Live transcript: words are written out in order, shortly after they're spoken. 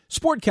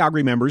Sport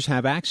Calgary members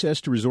have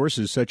access to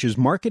resources such as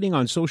marketing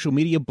on social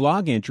media,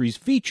 blog entries,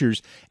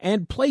 features,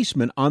 and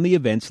placement on the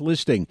events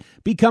listing.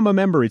 Become a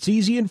member. It's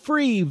easy and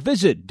free.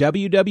 Visit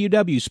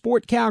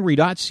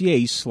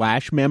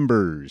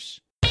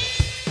www.sportcalgary.ca/members.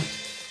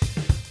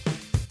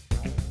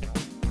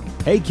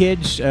 Hey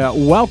kids,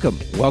 welcome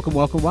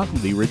to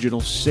the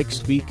original 6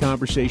 Feet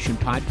Conversation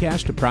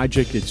podcast, a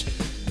project that's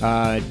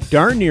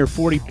darn near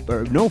 50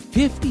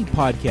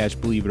 podcasts,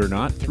 believe it or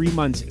not, 3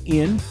 months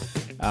in.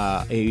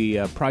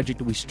 A project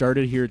that we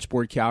started here at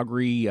Sport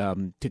Calgary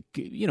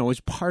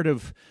as part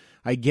of,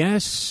 I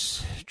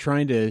guess,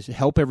 trying to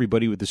help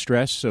everybody with the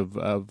stress of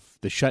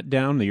the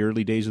shutdown, the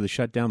early days of the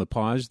shutdown, the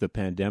pause, the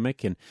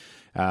pandemic. And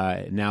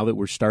now that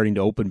we're starting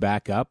to open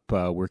back up,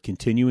 we're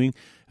continuing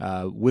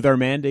with our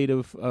mandate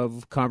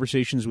of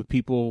conversations with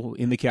people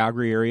in the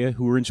Calgary area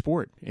who are in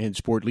sport, and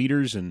sport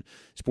leaders and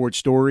sport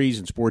stories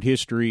and sport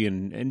history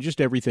and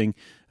just everything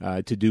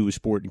to do with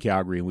sport in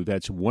Calgary. And we've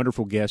had some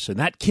wonderful guests, and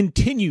that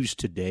continues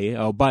today.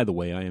 Oh, by the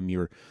way, I am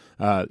your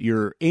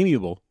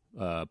amiable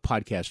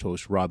podcast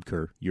host, Rob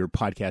Kerr, your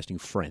podcasting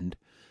friend.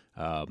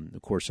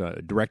 Of course,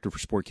 director for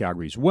Sport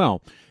Calgary as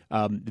well.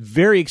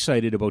 Very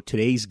excited about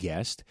today's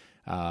guest.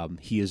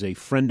 He is a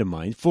friend of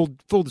mine, full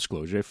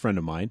disclosure, a friend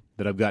of mine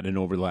that I've gotten to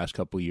know over the last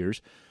couple of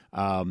years.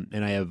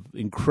 And I have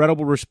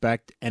incredible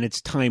respect, and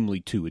it's timely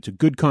too. It's a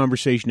good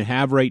conversation to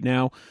have right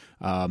now.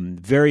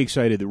 Very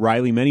excited that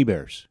Riley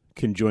Manybears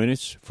can join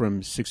us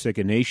from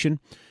Siksika Nation.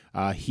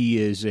 He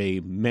is a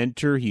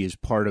mentor. He is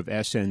part of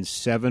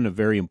SN7, a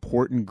very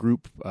important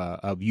group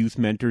of youth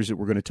mentors that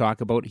we're going to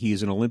talk about. He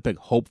is an Olympic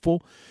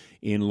hopeful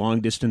in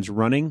long-distance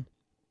running,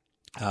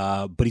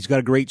 but he's got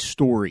a great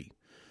story.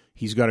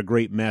 He's got a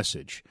great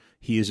message.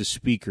 He is a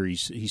speaker.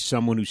 He's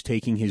someone who's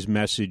taking his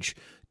message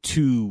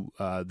to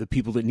the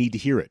people that need to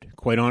hear it.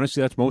 Quite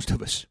honestly, that's most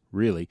of us,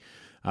 really.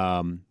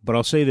 But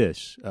I'll say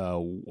this,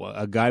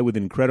 a guy with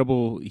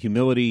incredible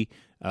humility,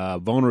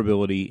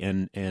 vulnerability,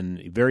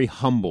 and very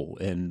humble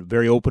and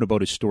very open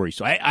about his story.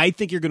 So I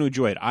think you're going to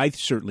enjoy it. I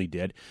certainly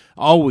did.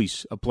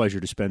 Always a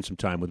pleasure to spend some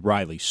time with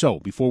Riley. So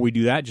before we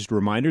do that, just a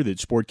reminder that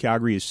Sport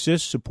Calgary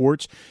assists,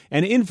 supports,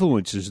 and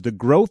influences the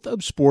growth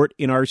of sport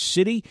in our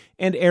city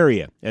and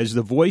area. As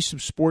the voice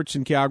of sports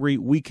in Calgary,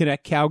 we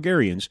connect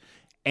Calgarians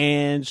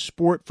and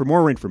sport. For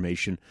more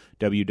information,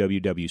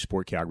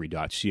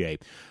 www.sportcalgary.ca.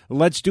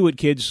 Let's do it,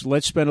 kids.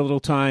 Let's spend a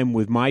little time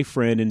with my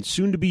friend, and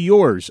soon to be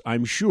yours,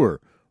 I'm sure,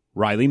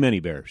 Riley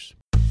Manybears.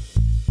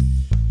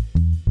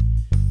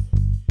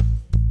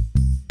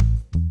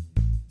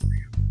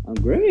 I'm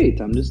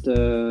great. I'm just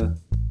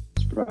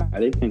it's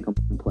Friday, can't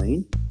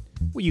complain.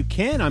 Well, you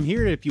can. I'm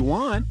here if you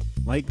want.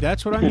 Like,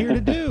 that's what I'm here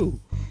to do.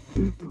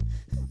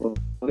 Well,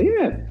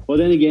 yeah. Well,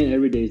 then again,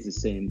 every day is the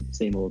same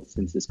old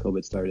since this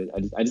COVID started.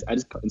 I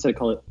just instead of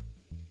calling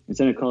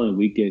it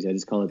weekdays, I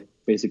just call it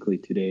basically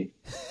today.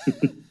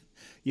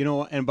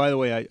 And by the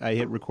way, I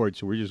hit record,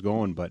 so we're just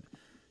going. But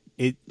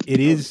it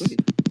is,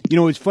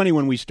 it's funny,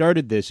 when we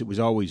started this, it was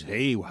always,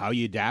 hey, how are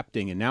you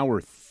adapting? And now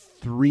we're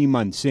 3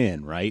 months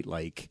in, right?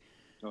 Like,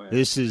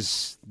 This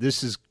is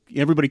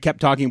everybody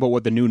kept talking about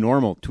what the new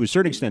normal. To a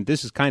certain extent,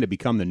 this has kind of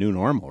become the new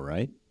normal,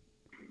 right?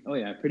 Oh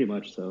yeah, pretty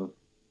much so.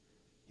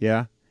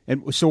 Yeah.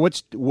 And so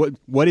what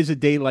is a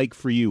day like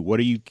for you?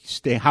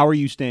 How are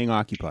you staying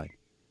occupied?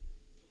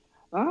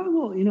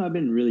 Well, I've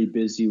been really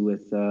busy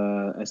with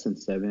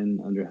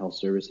SN7 under health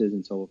services,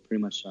 and so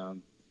pretty much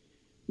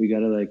we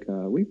gotta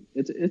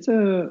it's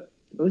I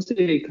would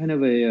say kind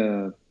of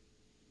a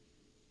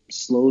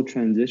slow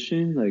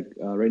transition. Like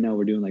right now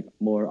we're doing like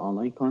more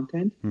online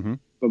content,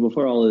 but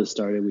before all this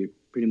started, we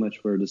pretty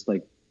much were just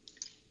like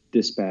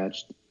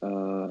dispatched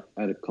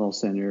at a call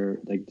center,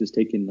 like just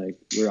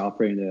we're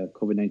operating the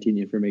COVID-19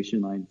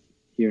 information line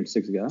here in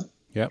Siksika.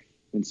 Yep.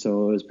 And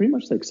so it was pretty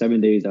much like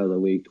 7 days out of the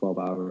week, 12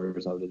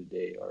 hours out of the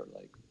day, or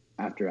like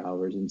after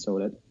hours. And so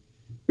that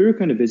we were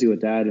kind of busy with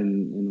that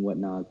and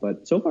whatnot.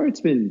 But so far I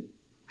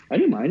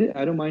don't mind it.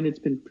 I don't mind. It's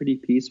been pretty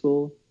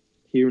peaceful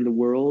here in the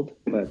world.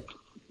 But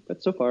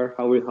so far,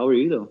 how are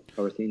you though?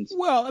 How are things?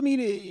 Well, I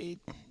mean,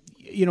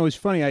 it's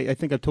funny. I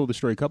think I've told the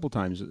story a couple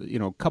times.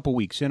 A couple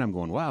weeks in, I'm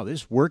going, wow,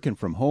 this working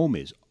from home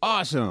is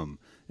awesome.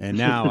 And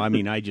now, I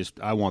mean, I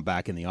want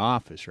back in the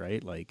office,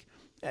 right? Like,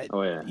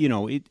 oh yeah.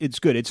 It's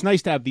good. It's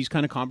nice to have these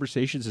kind of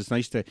conversations. It's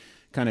nice to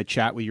kind of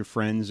chat with your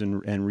friends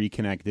and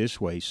reconnect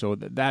this way. So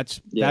that's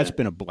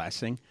been a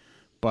blessing.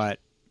 But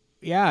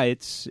yeah,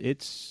 it's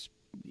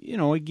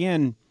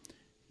again,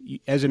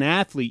 as an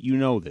athlete,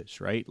 this,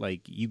 right?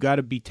 Like, you got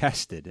to be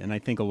tested, and I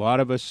think a lot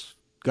of us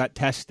got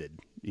tested.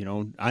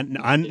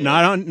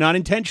 Not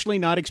intentionally,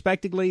 not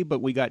expectedly,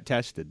 but we got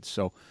tested.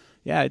 So,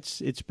 yeah,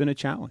 it's been a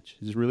challenge.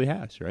 It really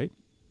has, right?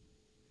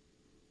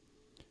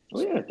 Oh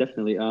yeah,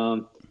 definitely.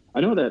 I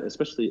know that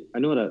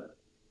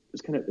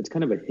it's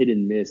kind of a hit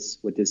and miss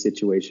with this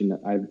situation.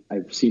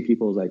 I've seen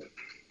people's like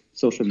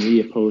social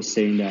media posts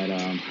saying that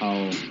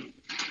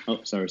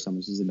sorry,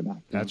 someone's just in the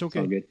back. That's okay.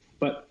 It's all good.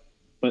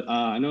 But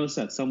I noticed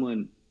that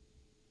some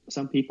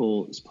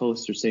people's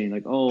posts are saying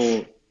like,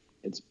 oh,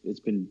 it's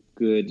been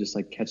good just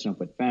like catching up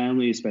with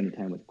family, spending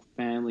time with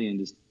family, and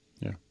just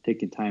Yeah.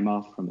 taking time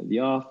off from the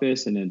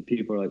office, and then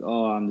people are like,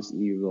 "Oh, I'm just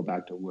eager to go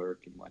back to work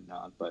and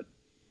whatnot." But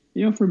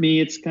for me,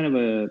 it's kind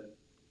of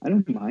I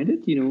don't mind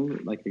it.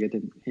 Like I get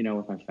to hang out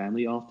with my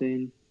family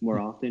more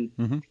often.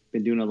 Mm-hmm.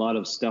 Been doing a lot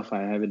of stuff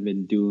I haven't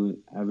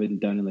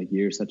done in like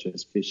years, such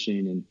as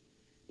fishing and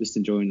just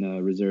enjoying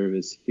the reserve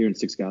is here in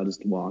Siksika,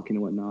 just walking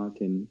and whatnot,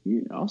 and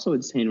also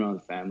just hanging around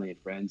with family and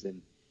friends.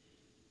 And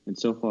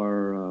so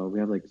far, we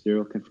have like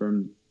 0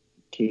 confirmed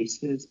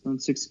cases on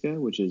Siksika,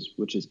 which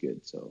is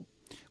good. So,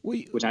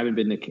 which I haven't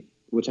been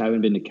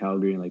to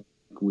Calgary in like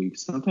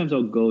weeks. Sometimes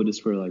I'll go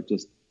just for like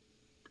just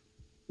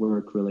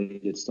work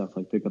related stuff,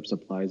 like pick up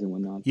supplies and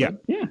whatnot. Yeah.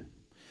 But, yeah.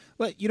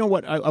 Well, you know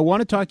what? I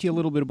want to talk to you a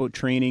little bit about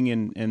training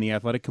and the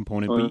athletic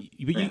component, but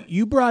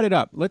you brought it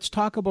up. Let's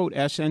talk about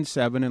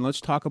SN7 and let's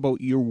talk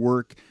about your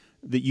work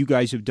that you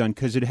guys have done,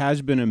 because it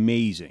has been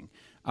amazing.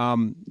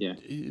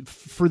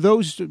 For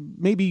those,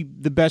 maybe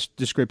the best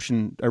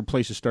description or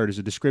place to start is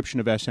a description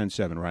of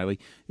SN7. Riley,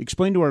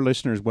 explain to our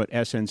listeners what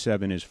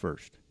SN7 is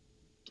first.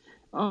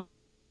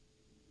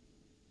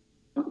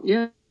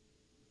 Yeah.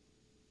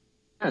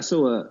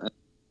 So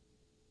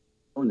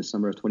in the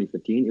summer of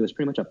 2015, it was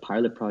pretty much a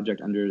pilot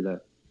project under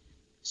the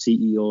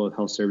CEO of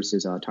Health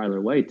Services, Tyler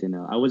White, and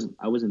I was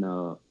in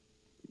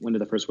one of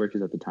the first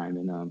workers at the time,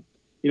 and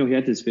he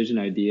had this vision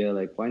idea,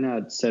 like, why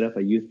not set up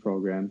a youth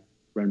program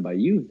run by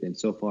youth? And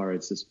so far,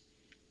 it's just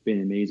been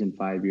an amazing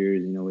 5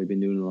 years. We've been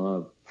doing a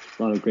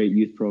lot of great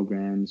youth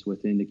programs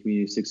within the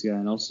community of Siksika,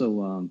 and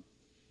also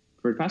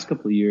for the past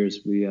couple of years,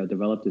 we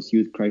developed this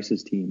youth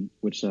crisis team,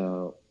 which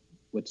I'm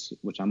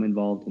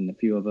involved in. A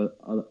few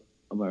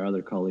of our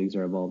other colleagues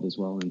are involved as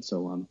well. And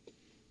so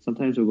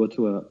sometimes we'll go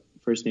to a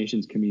First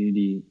Nations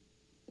community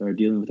that are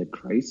dealing with a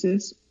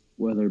crisis,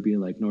 whether it be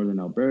like Northern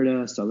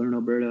Alberta, Southern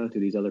Alberta, to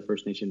these other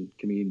First Nation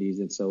communities.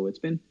 And so it's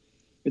been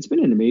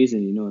an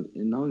amazing,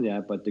 and not only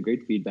that, but the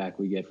great feedback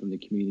we get from the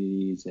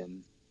communities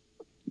and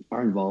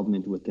our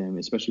involvement with them,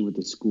 especially with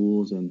the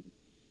schools and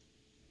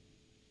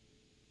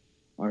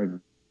our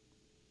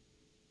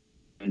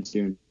events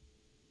here in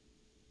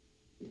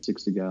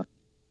Siksika,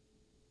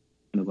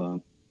 kind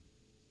of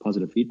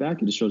positive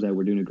feedback. It just shows that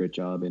we're doing a great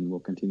job, and we'll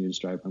continue to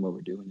strive on what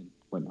we're doing and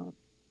whatnot.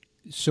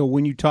 So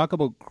when you talk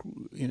about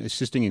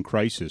assisting in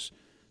crisis,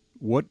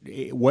 what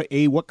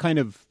kind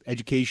of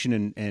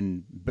education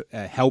and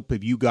help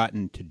have you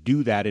gotten to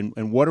do that,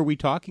 and what are we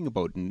talking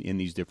about in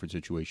these different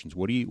situations?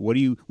 What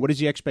is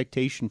the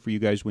expectation for you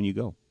guys when you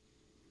go?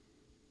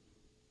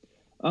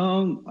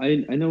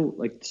 I know,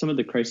 like, some of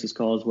the crisis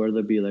calls where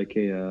there'll be like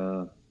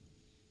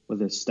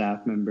with a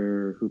staff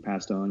member who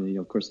passed on, and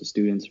of course the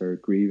students are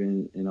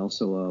grieving, and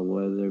also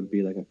whether it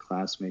be like a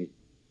classmate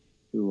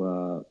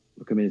who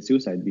committed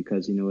suicide,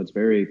 because it's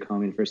very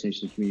common in First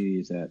Nations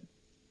communities that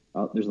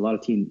there's a lot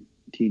of teen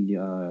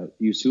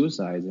youth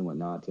suicides and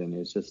whatnot, and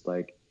it's just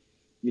like,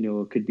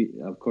 it could be,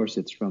 of course,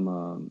 it's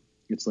from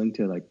it's linked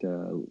to like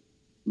the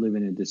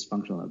living in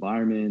dysfunctional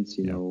environments,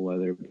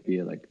 whether it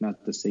be like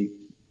not the safe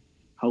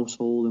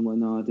household and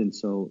whatnot, and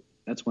so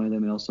that's one of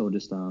them. And also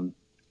just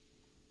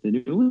the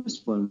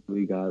newest one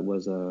we got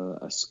was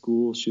a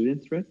school shooting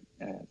threat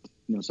at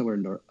somewhere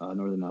in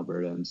northern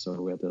Alberta, and so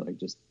we had to like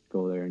just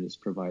go there and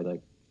just provide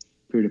like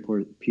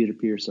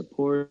peer-to-peer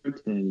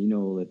support, and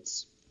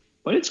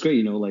it's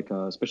great, like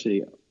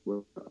especially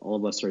where all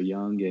of us are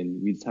young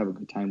and we just have a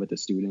good time with the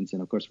students,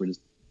 and of course we're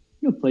just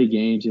play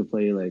games,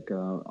 play like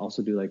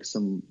also do like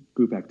some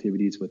group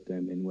activities with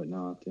them and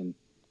whatnot, and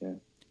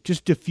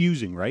just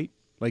diffusing, right?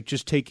 Like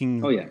just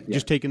taking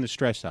just taking the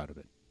stress out of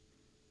it.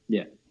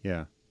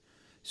 Yeah.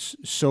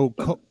 So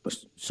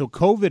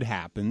COVID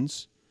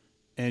happens,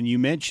 and you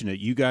mentioned it.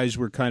 You guys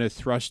were kind of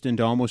thrust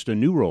into almost a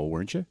new role,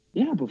 weren't you?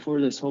 Yeah, before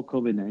this whole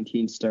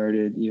COVID-19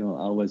 started,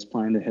 I was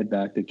planning to head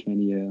back to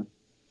Kenya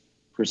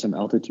for some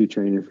altitude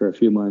training for a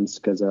few months,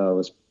 because I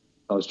was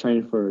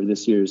training for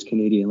this year's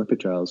Canadian Olympic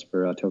trials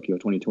for Tokyo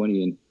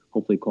 2020 and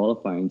hopefully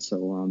qualifying.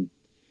 So and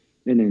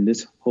then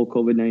this whole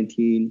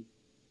COVID-19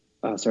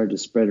 started to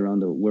spread around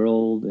the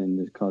world, and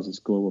it caused this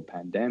global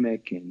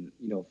pandemic, and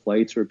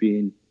flights were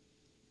being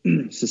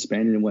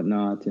suspended and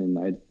whatnot, and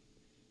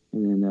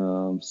then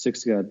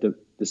Siksika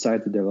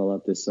decided to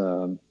develop this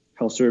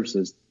Health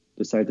Services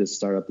decided to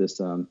start up this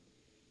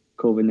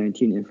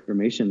COVID-19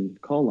 information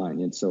call line,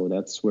 and so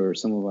that's where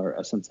some of our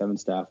SN7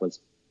 staff was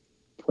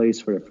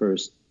placed for the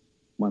first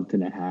month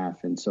and a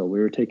half, and so we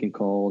were taking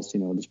calls,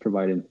 just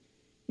providing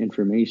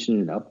information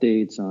and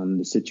updates on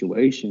the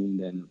situation. And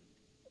then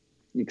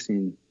next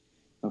thing,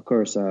 of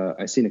course,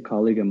 I seen a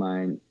colleague of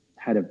mine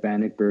had a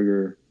Bannock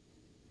burger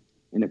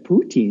and a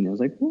poutine. I was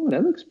like, "Whoa,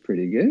 that looks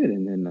pretty good."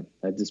 And then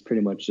I just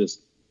pretty much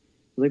just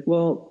was like,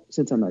 "Well,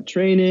 since I'm not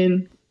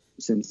training,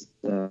 since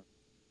I'm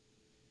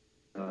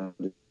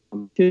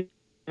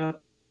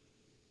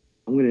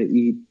gonna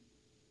eat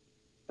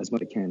as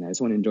much as I can. I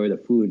just want to enjoy the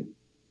food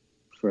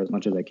for as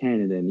much as I can."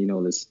 And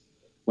then this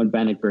one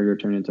Bannock burger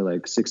turned into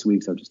like 6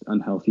 weeks of just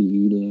unhealthy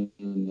eating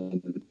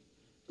and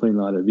playing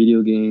a lot of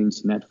video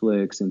games,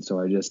 Netflix, and so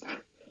I just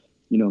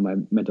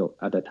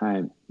at that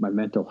time, my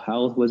mental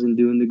health wasn't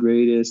doing the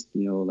greatest.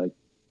 Like,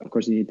 of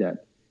course, you need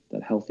that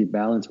that healthy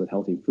balance with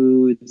healthy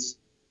foods,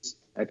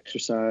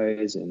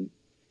 exercise, and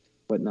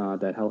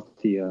whatnot, that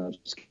healthy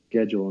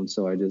schedule. And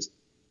so I just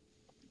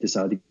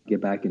decided to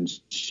get back in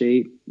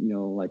shape.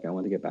 Like I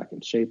want to get back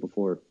in shape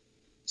before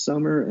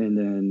summer. And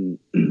then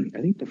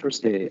I think the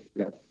first day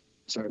I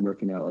started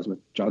working out, I was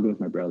jogging with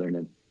my brother, and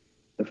then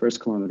the first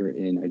kilometer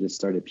in, I just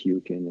started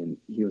puking, and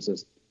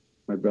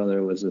my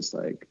brother was just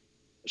like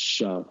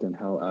shocked on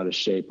how out of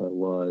shape I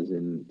was.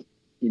 And,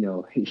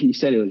 he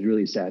said it was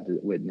really sad to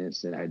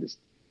witness. And I just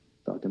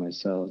thought to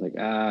myself, like,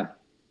 I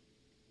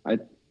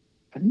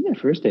think that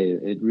first day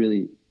it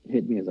really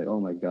hit me as like, oh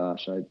my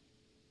gosh,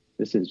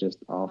 this is just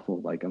awful.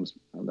 Like I'm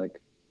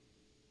like,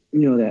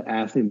 that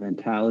athlete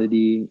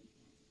mentality.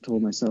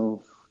 Told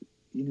myself,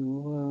 I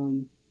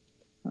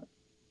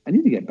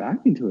need to get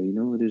back into it.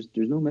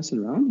 There's no messing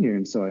around here.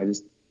 And so I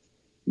just,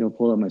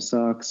 pulled up my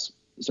socks,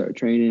 started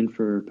training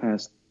for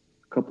past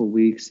couple of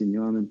weeks, and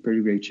I'm in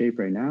pretty great shape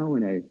right now,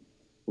 and I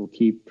will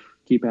keep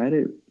at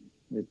it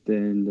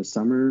within the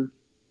summer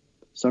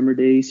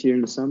days here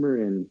in the summer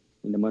and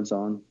in the months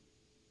on.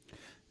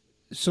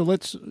 So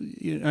let's,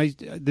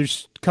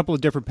 there's a couple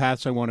of different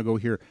paths I want to go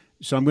here.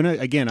 So I'm going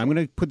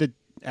to put the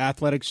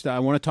athletics, I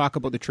want to talk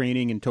about the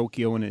training in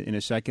Tokyo in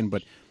a second,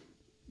 but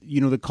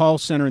the call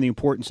center and the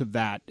importance of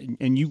that.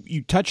 And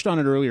you touched on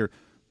it earlier.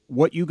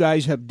 What you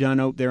guys have done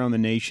out there on the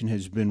nation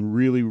has been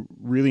really,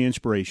 really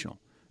inspirational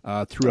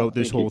throughout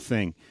this whole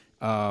thing.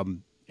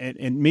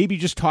 And maybe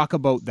just talk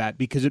about that,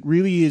 because it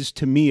really is,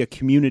 to me, a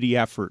community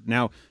effort.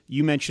 Now,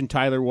 you mentioned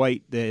Tyler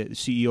White, the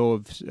CEO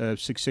of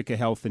Siksika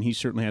Health, and he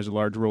certainly has a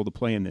large role to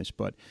play in this.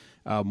 But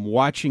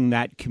watching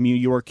that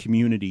your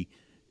community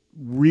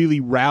really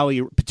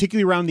rally,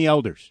 particularly around the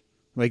elders,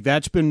 like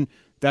that's been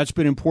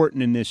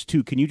important in this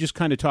too. Can you just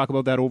kind of talk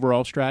about that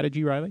overall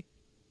strategy, Riley?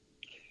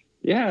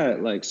 Yeah,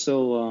 like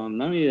so.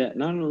 Not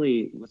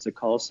only was the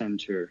call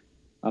center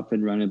up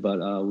and running, but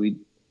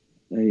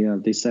they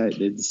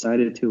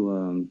decided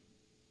to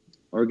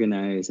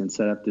organize and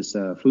set up this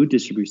food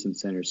distribution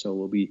center. So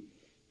we'll be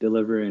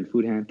delivering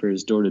food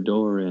hampers door to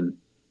door, and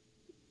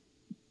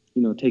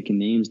taking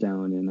names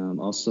down, and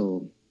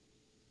also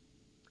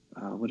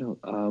what else?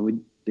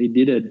 They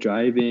did a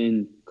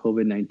drive-in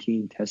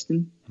COVID-19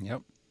 testing.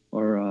 Yep.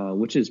 Or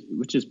which is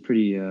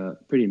pretty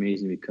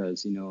amazing,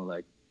 because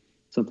like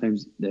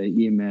sometimes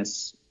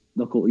the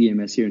local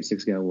EMS here in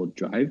Siksika will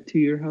drive to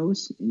your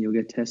house and you'll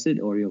get tested,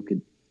 or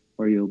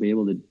you'll be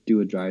able to do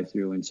a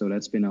drive-through. And so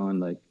that's been on,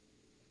 like,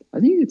 I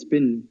think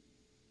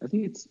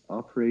it's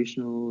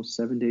operational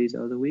 7 days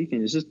out of the week,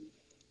 and it's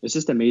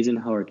just amazing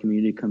how our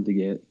community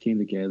came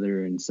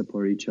together and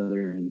support each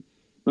other. And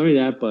not only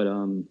that, but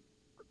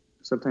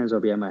sometimes I'll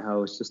be at my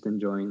house just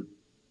enjoying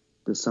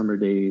the summer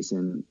days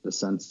and the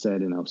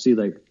sunset, and I'll see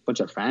like a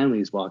bunch of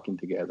families walking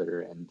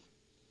together, and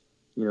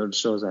it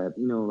shows that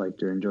like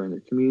they're enjoying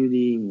their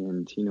community,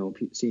 and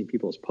seeing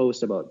people's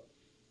posts about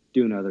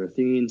doing other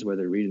things,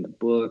 whether reading a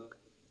book,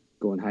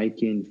 going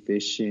hiking,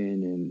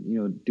 fishing,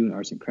 and doing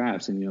arts and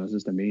crafts. And it's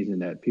just amazing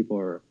that people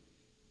are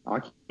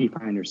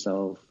occupying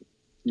themselves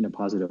in a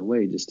positive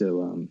way, just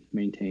to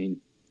maintain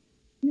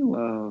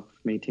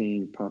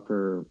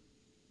proper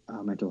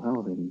mental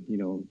health, and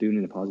doing it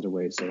in a positive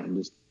way. So I'm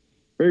just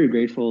very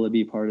grateful to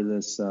be part of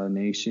this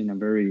nation. I'm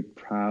very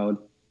proud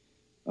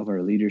of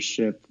our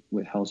leadership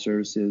with health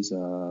services,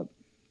 the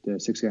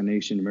Siksika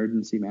Nation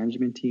Emergency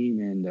Management Team,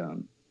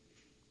 and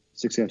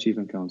Siksika Chief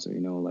and Council.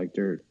 Like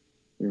they're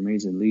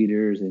amazing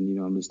leaders, and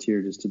I'm just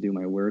here just to do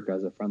my work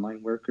as a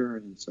frontline worker,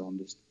 and so I'm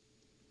just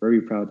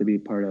very proud to be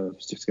part of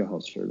Siksika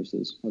Health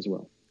Services as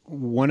well.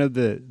 One of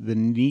the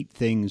neat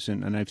things,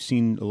 and I've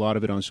seen a lot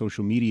of it on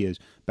social media, is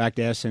back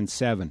to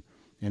SN7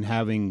 and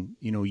having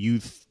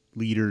youth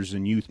leaders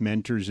and youth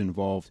mentors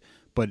involved,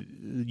 but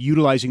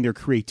utilizing their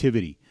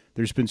creativity.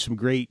 There's been some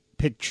great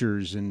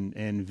pictures and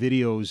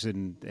videos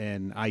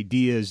and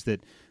ideas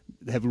that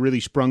have really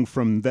sprung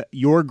from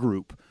your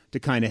group to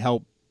kind of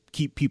help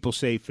keep people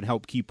safe and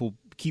help keep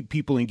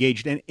people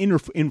engaged and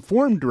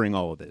informed during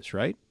all of this,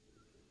 right?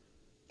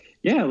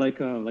 Yeah, like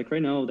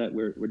right now that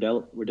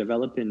we're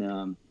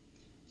developing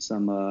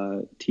some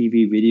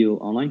TV video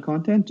online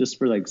content just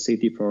for like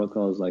safety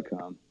protocols. Like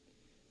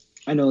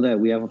I know that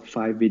we have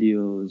 5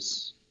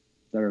 videos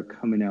that are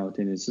coming out,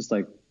 and it's just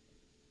like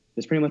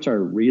it's pretty much our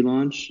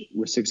relaunch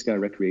with Siksika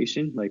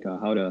Recreation, like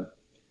how to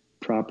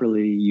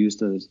properly use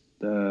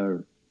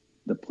the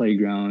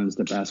playgrounds,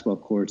 the basketball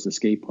courts, the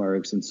skate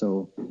parks. And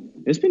so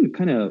it's been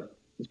kind of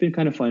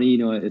funny.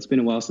 It's been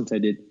a while since I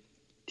did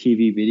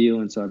TV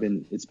video, and so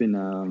it's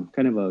been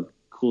kind of a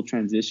cool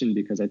transition,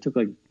 because I took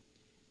like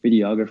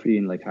videography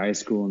in like high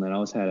school, and then I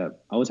always had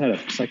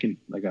a second,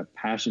 like a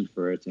passion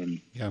for it, and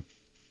yeah,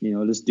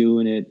 just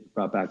doing it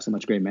brought back so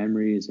much great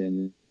memories.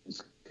 And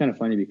it's kind of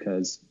funny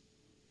because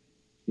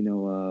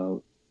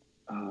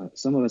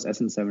some of us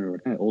SN7 were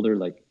kind of older,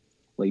 like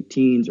late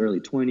teens, early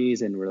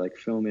 20s, and we're like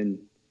filming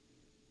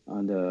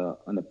on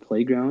the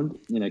playground.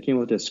 And I came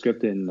up with a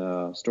script and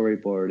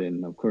storyboard,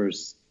 and of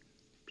course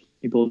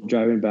people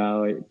driving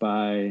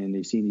by and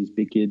they've seen these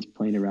big kids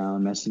playing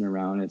around, messing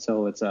around. And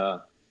so it's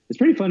it's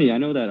pretty funny. I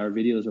know that our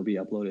videos will be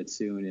uploaded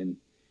soon, and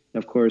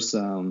of course, I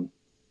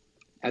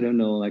don't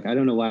know, I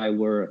don't know why I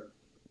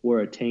wore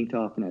a tank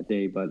top in that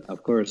day, but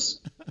of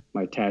course,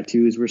 my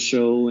tattoos were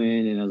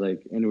showing, and I was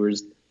like, and it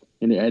was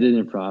in the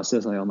editing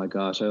process, like, oh my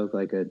gosh, I look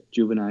like a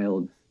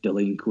juvenile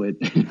delinquent,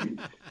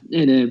 and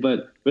then,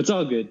 but it's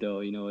all good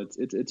though.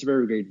 It's a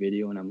very great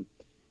video, and I'm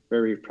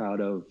very proud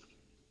of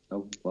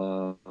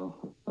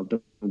the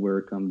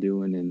work I'm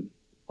doing, and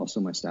also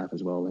my staff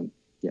as well, and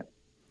yeah.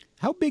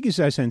 How big is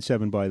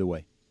SN7, by the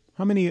way?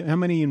 How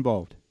many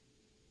involved?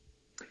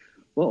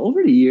 Well,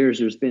 over the years,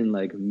 there's been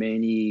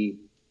many,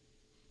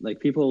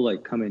 people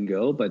come and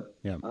go, but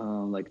Yeah.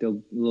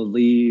 They'll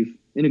leave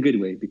in a good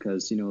way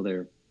because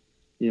they're,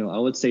 I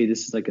would say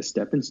this is like a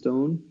stepping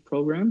stone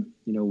program,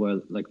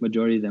 where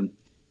majority of them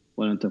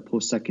went into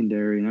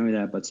post-secondary and all of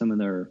that, but some of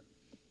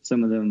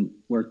them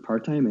work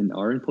part-time and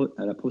are at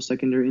a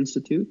post-secondary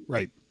institute.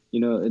 Right.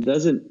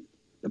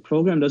 The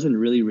program doesn't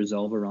really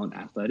revolve around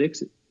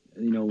athletics.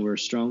 We're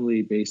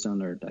strongly based on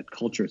that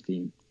culture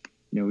theme.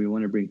 We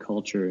want to bring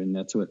culture, and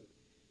that's what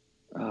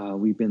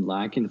we've been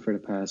lacking for the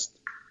past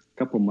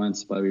couple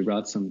months. But we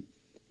brought some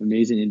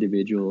amazing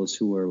individuals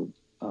who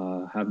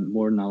have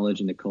more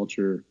knowledge in the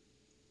culture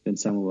than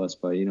some of us.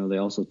 But they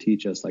also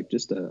teach us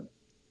just the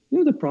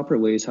proper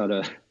ways how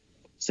to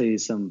say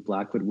some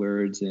Blackfoot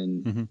words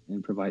and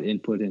provide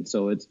input. And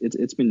so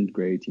it's been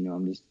great.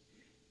 I'm just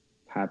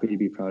happy to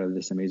be part of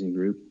this amazing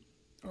group.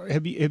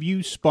 Have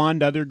you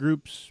spawned other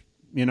groups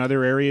in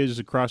other areas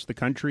across the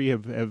country?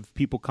 Have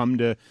people come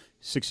to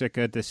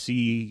Siksika to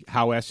see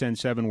how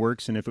SN7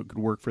 works and if it could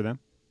work for them?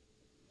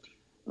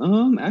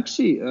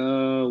 Actually,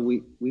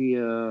 we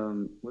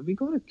when we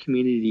go to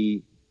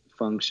community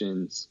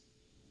functions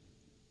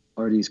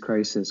or these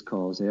crisis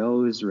calls, they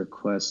always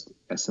request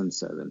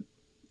SN7.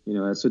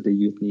 That's what the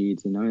youth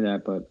needs, and none of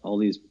that. But all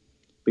these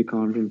big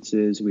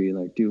conferences, we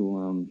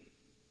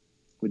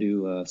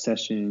do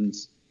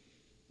sessions.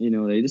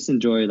 They just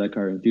enjoy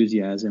our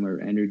enthusiasm or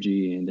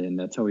energy, and then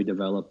that's how we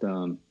developed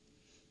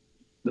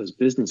those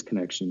business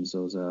connections,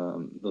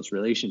 those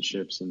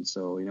relationships, and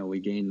so we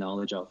gain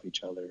knowledge off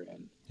each other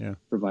and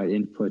provide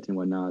input and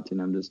whatnot.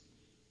 And I'm just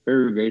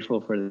very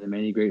grateful for the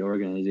many great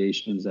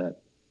organizations that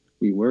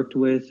we worked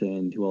with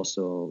and who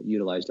also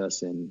utilized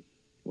us and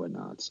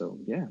whatnot. So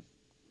yeah.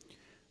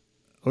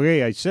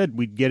 Okay, I said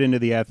we'd get into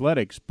the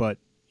athletics, but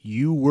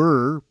you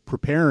were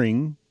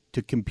preparing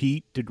to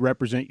compete to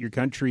represent your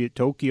country at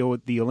Tokyo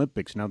at the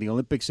Olympics. Now, the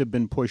Olympics have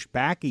been pushed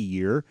back a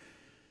year.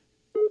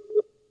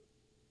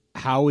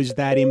 How has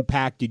that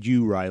impacted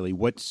you, Riley?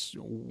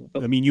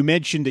 You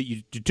mentioned that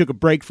you took a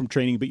break from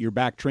training, but you're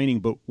back training,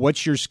 but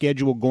what's your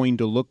schedule going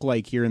to look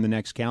like here in the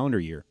next calendar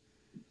year?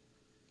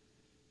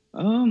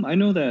 I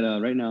know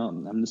that right now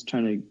I'm just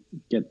trying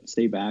to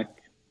stay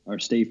back or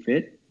stay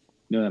fit.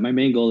 My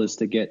main goal is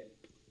to get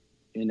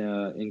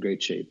in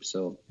great shape.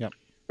 So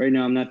right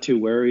now I'm not too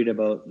worried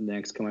about the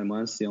next coming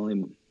months.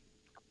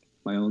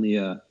 My only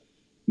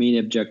main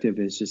objective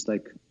is just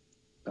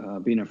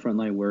being a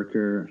frontline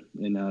worker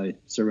and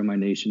serving my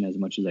nation as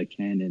much as I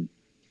can. And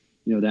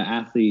the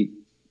athlete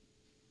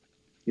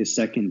is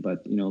second,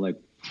 but the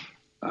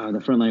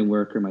frontline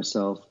worker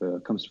myself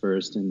comes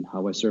first, and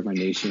how I serve my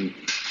nation.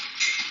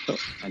 Oh,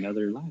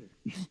 another ladder.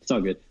 It's all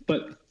good.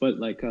 But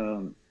that's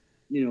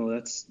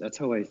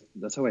how I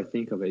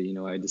think of it.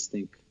 I just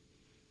think,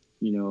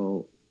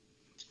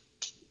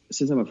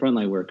 since I'm a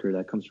frontline worker,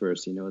 that comes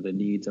first, the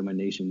needs of my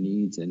nation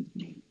needs and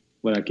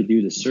what I could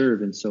do to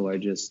serve. And so I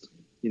just,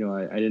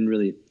 I didn't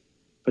really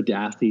put the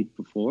athlete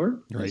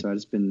before. Right. So I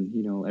just been,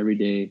 every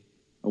day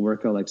I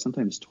work out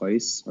sometimes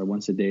twice or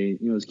once a day,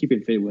 just keep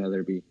it fit,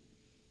 whether it be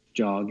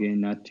jogging,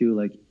 not too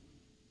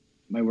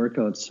my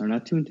workouts are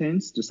not too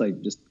intense, just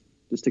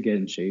to get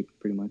in shape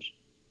pretty much.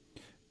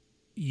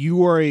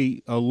 You are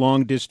a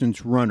long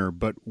distance runner,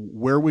 but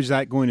where was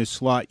that going to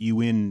slot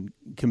you in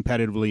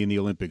competitively in the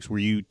Olympics? Were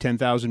you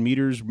 10,000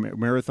 meters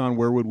marathon?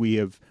 Where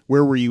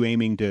were you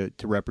aiming to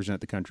represent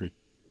the country?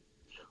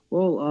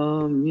 Well,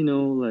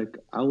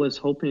 I was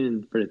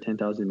hoping for the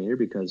 10,000 meter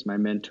because my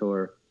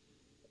mentor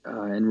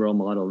and role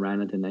model ran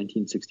at the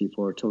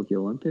 1964 Tokyo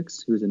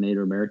Olympics. He was a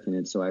Native American,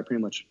 and so I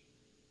pretty much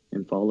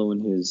am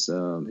following his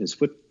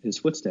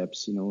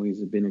footsteps.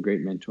 He's been a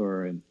great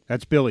mentor, and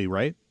that's Billy,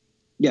 right?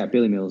 Yeah,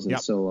 Billy Mills, and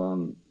yep.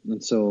 so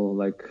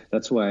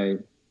that's why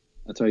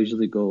I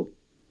usually go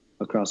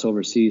across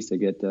overseas to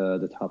get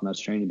the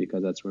top-notch training,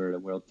 because that's where the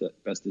world's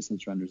best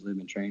distance runners live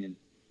and train. And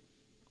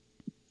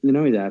not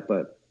only that,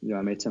 but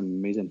I made some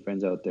amazing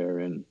friends out there,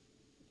 and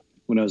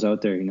when I was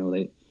out there,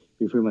 we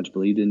pretty much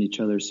believed in each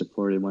other,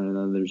 supported one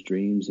another's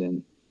dreams,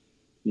 and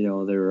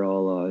they're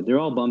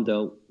all bummed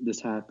out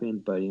this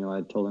happened, but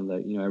I told them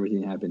that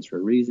everything happens for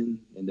a reason,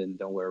 and then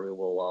don't worry,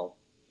 we'll all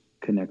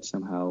connect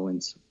somehow,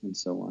 and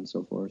so on and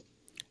so forth.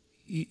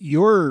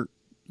 Your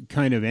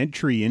kind of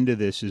entry into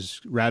this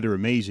is rather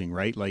amazing,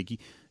 right?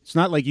 It's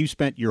not like you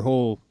spent your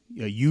whole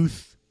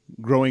youth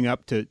growing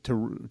up to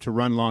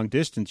run long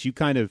distance. You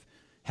kind of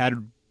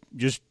had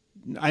just,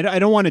 I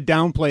don't want to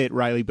downplay it,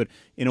 Riley, but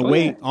in a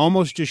way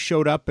almost just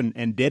showed up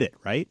and did it,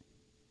 right?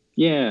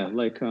 Yeah,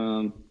 like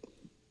growing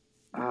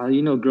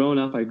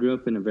up, I grew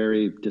up in a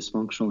very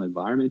dysfunctional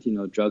environment.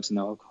 Drugs and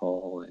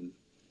alcohol, and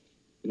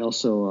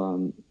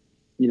also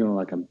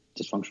like I'm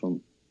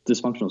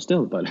dysfunctional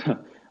still, but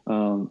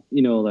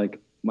like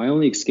my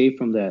only escape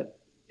from that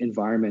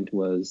environment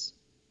was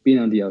being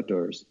on the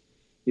outdoors.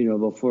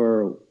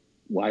 Before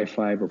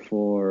Wi-Fi,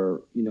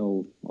 before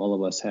all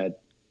of us had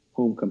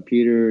home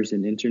computers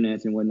and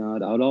internet and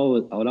whatnot, I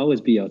would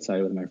always be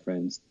outside with my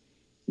friends.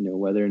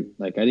 Whether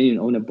like I didn't even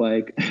own a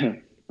bike,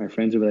 my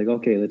friends would be like,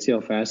 "Okay, let's see how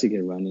fast you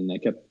can run," and I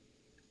kept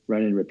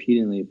running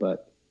repeatedly.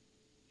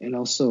 And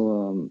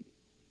also,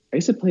 I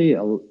used to play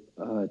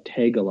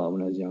tag a lot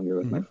when I was younger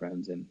with my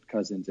friends and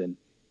cousins, and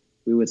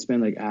we would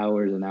spend like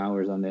hours and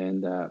hours on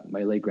end at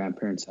my late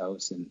grandparents'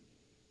 house, and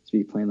to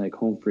be playing like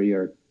home free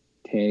or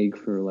tag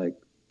for like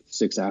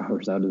 6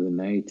 hours out of the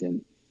night,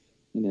 and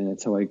then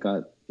that's how I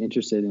got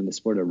interested in the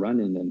sport of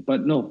running.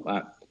 But no,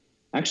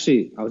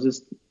 actually, I was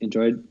just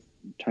enjoyed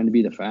trying to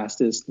be the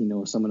fastest.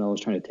 Someone else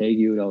trying to tag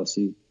you would always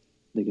see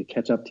they could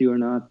catch up to you or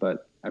not.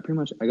 But I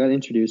got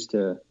introduced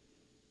to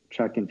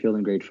track and field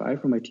in grade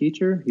 5 from my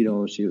teacher. It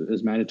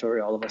was mandatory;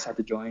 all of us had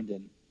to join,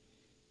 and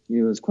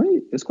it was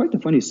quite the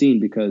funny scene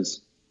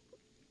because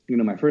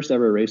my first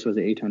ever race was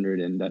the 800,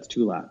 and that's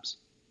 2 laps.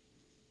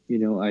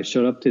 I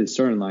showed up to the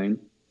starting line,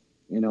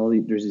 and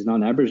there's these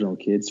non-Aboriginal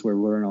kids who were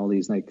wearing all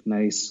these like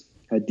nice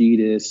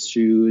Adidas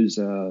shoes,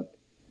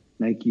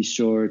 Nike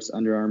shorts,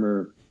 Under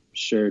Armour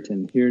shirt,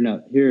 and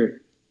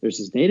here there's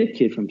this native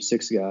kid from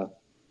Siksika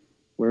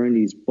wearing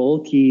these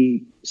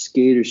bulky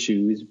skater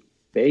shoes,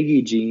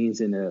 baggy jeans,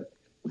 and a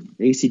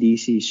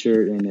AC/DC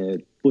shirt and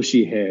a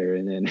bushy hair,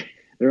 and then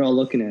they're all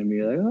looking at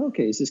me like, oh,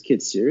 okay, is this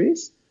kid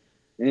serious?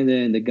 And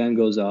then the gun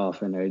goes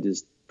off, and I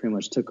just pretty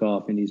much took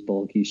off in these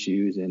bulky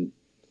shoes, and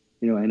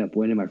I ended up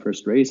winning my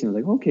first race, and I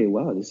was like, okay,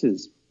 wow, this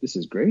is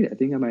great. I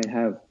think I might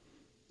have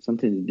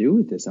something to do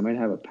with this. I might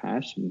have a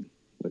passion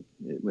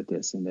with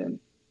this, and then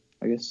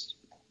I guess,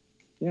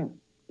 yeah,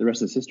 the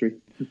rest is history.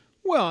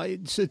 Well,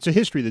 it's a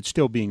history that's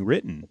still being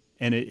written,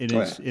 and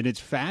it's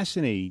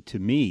fascinating to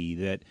me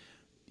that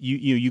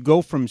you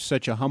go from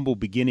such a humble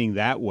beginning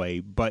that way,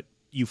 but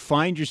you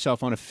find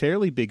yourself on a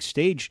fairly big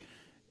stage.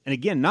 And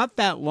again, not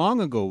that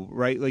long ago,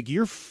 right? Like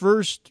your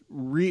first,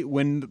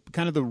 when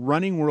kind of the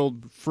running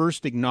world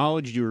first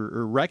acknowledged you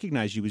or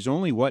recognized you was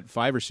only,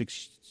 5 or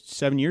 6,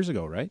 7 years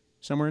ago, right?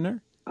 Somewhere in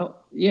there? Oh,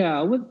 yeah,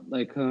 I would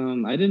like,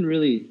 I didn't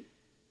really,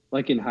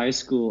 like in high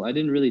school, I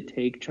didn't really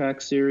take track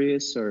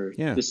serious or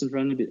Yeah. distance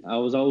running. I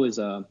was always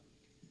trying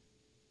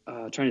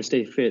to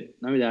stay fit.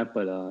 Not only that,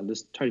 but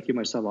just try to keep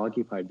myself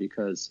occupied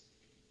because,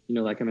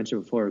 like I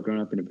mentioned before, growing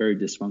up in a very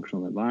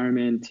dysfunctional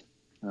environment,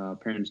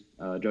 parents,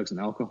 drugs and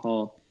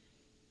alcohol.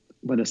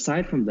 But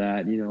aside from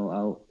that,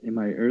 in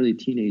my early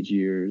teenage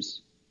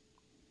years,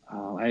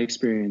 I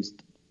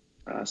experienced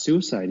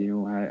suicide.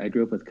 I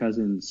grew up with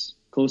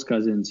close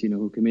cousins,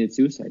 who committed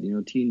suicide.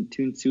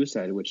 Teen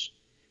suicide, which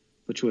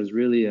was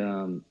really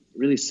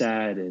really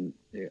sad and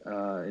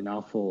an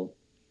awful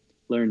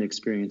learning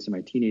experience in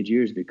my teenage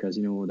years because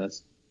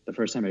that's the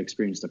first time I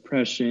experienced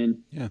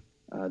depression. Yeah.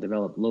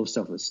 Developed low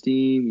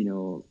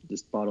self-esteem.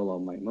 Just bottled all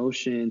my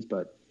emotions.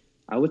 But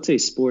I would say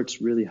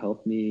sports really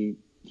helped me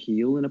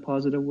heal in a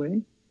positive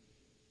way.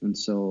 And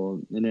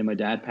then my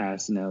dad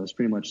passed, and I was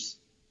pretty much,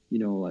 I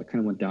kind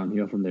of went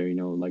downhill from there,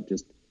 like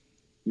just,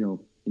 in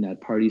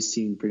that party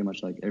scene pretty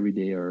much like every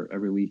day or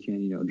every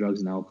weekend,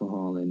 drugs and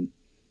alcohol. And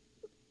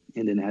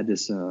then I had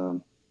this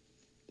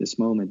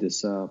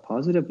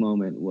positive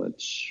moment,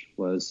 which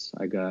was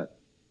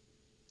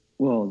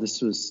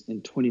this was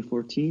in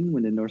 2014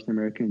 when the North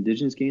American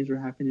Indigenous Games were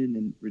happening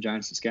in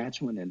Regina,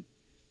 Saskatchewan. And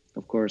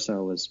of course I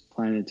was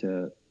planning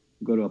to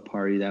go to a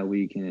party that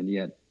weekend, and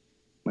yet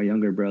my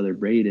younger brother,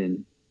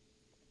 Braden,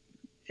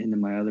 and then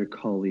my other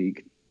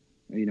colleague,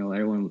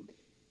 everyone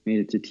made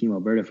it to Team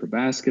Alberta for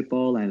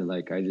basketball. And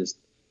like, I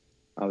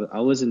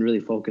wasn't really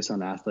focused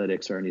on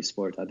athletics or any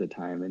sport at the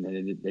time. And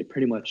then they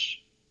pretty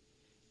much,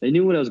 they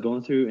knew what I was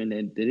going through, and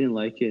they didn't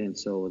like it. And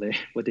so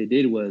what they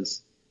did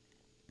was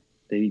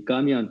they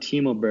got me on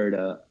Team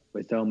Alberta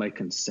without my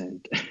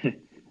consent.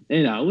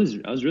 And I was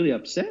really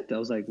upset. I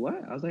was like,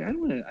 what? I was like, I don't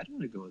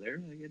want to go there.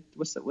 Like,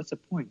 what's the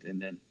point?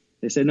 And then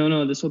they said,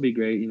 no, this will be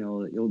great.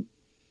 You'll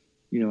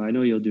I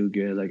know you'll do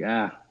good. Like,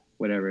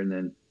 whatever. And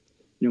then,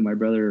 my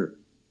brother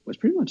was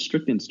pretty much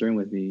strict and stern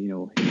with me. He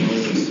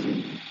always,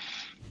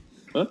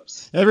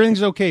 oops.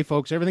 Everything's okay,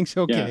 folks. Everything's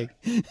okay.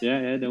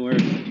 Yeah, don't worry.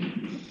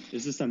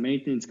 There's just some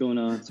maintenance going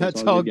on. So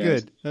That's all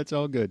good. That's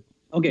all good.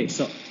 Okay,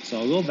 so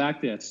I'll go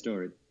back to that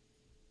story.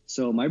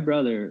 So my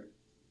brother,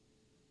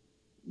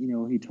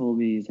 he told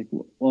me, he's like,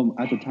 well,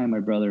 at the time,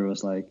 my brother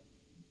was like,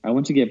 I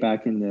want to get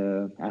back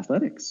into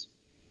athletics.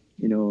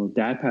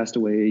 Dad passed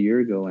away a year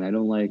ago, and I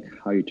don't like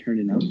how you turned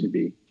it out to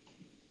be.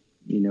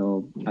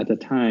 At the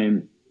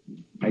time,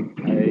 I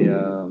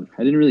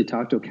didn't really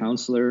talk to a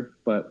counselor,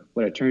 but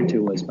what I turned to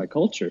was my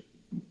culture.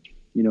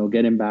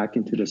 Getting back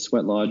into the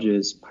sweat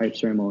lodges, pipe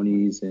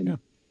ceremonies, and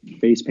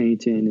face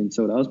painting. And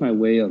so that was my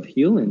way of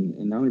healing.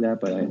 And not only that,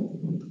 but I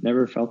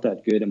never felt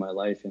that good in my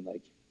life. And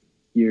like,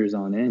 years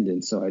on end.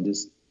 And so I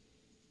just,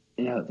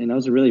 and that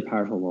was a really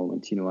powerful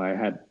moment.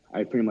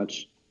 I pretty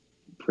much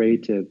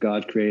prayed to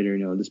God creator,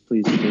 just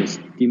please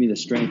just give me the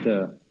strength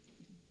to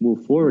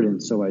move forward.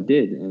 And so I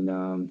did.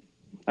 And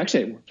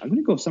actually, I'm going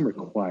to go somewhere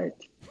quiet.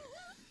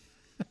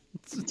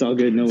 It's all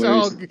good. No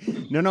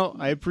worries. No,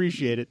 I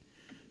appreciate it.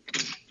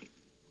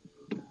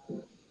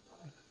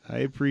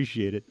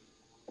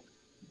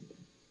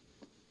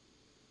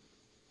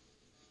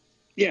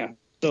 Yeah.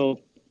 So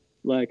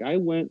like I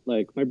went,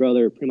 like my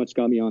brother pretty much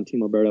got me on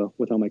Team Alberta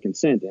without my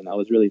consent. And I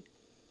was really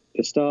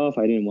pissed off.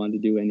 I didn't want to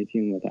do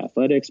anything with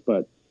athletics,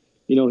 but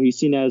he's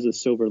seen that as a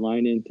silver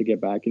lining to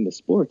get back into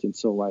sports. And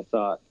so I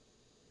thought,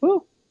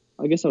 well,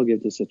 I guess I'll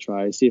give this a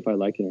try, see if I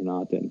like it or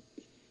not. And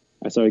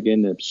I started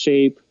getting into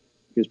shape.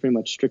 He was pretty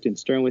much strict and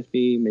stern with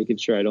me, making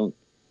sure I don't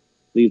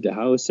leave the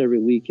house every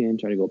weekend,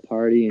 trying to go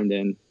party. And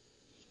then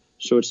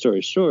short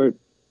story short,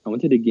 I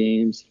went to the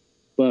games,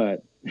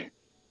 but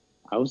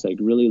I was like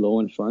really low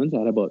on funds. I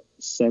had about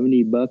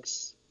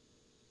 $70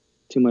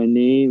 to my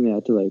name. I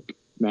had to like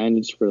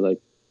manage for like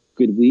a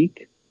good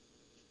week.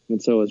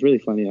 And so it was really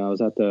funny. I think I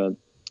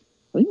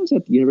was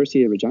at the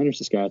University of Regina,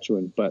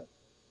 Saskatchewan. But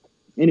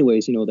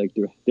anyways, like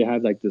they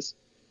have like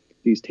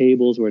these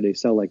tables where they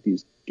sell like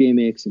these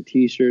gimmicks and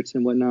T-shirts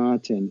and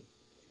whatnot. And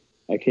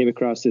I came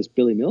across this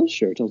Billy Mills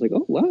shirt. I was like,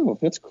 oh wow,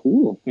 that's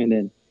cool.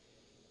 And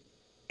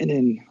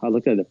then I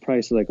looked at the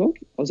price. I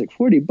was like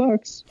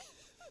 $40.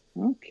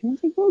 Okay, I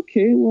was like,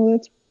 okay, well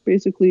that's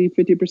basically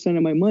 50%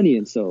 of my money.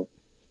 And so,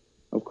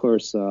 of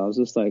course, I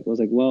was like,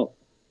 well,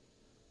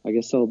 I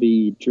guess I'll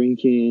be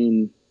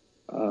drinking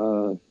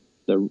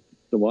the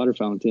water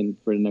fountain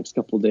for the next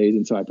couple of days.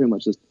 And so I pretty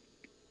much just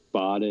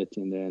bought it,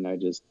 and then I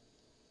just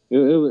it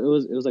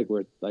was like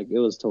worth, like it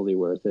was totally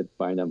worth it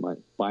buying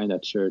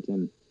that shirt.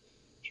 And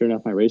sure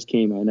enough, my race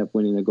came. I ended up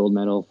winning a gold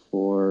medal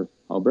for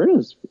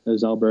Alberta's. It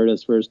was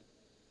Alberta's first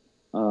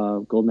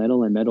gold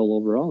medal and medal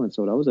overall. And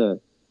so that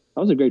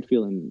was a great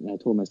feeling. And I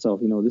told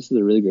myself, this is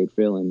a really great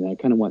feeling, and I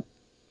kind of want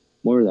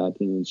more of that.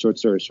 And in short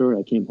story short,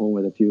 I came home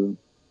with a few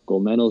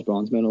gold medals,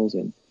 bronze medals,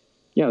 and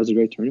yeah, it was a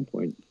great turning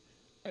point.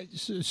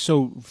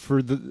 So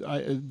for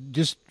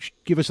just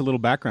give us a little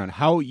background.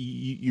 How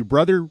your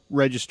brother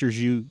registers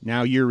you,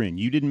 now you're in.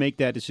 You didn't make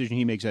that decision,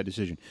 he makes that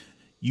decision.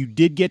 You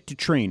did get to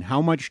train.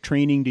 How much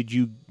training did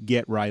you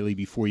get, Riley,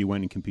 before you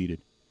went and competed?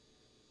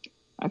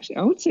 Actually,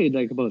 I would say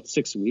like about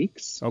 6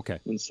 weeks. Okay.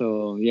 And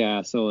so,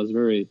 yeah, so it was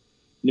very,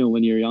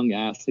 when you're a young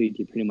athlete,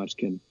 you pretty much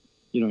can,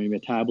 your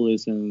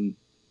metabolism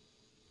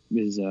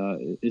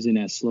isn't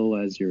as slow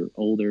as you're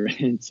older.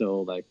 And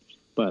so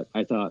but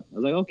I was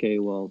like, okay,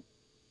 well,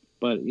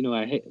 but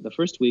the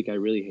first week I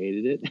really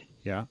hated it.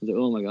 Yeah. I was like,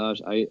 oh my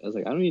gosh. I was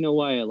like, I don't even know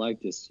why I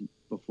liked this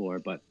before,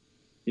 but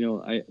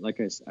I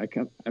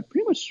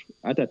pretty much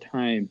at that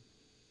time,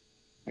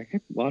 I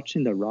kept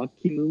watching the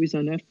Rocky movies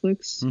on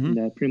Netflix, and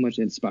that pretty much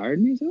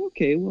inspired me. So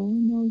okay, well,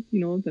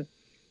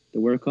 the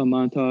workout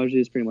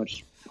montages pretty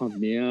much pumped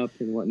me up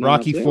and whatnot.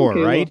 Rocky like, IV, okay,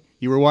 right? Well,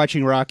 you were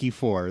watching Rocky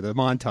IV, the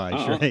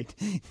montage, right?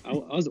 I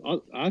was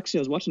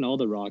watching all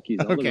the Rockies.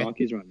 All the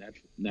Rockies are on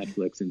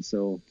Netflix, and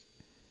so.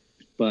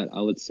 But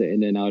I would say,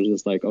 and then I was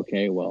just like,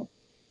 okay, well,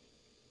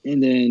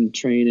 and then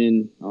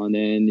training on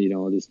end,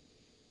 just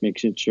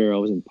making sure I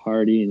wasn't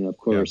partying, and of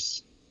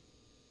course,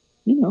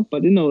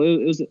 but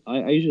it was.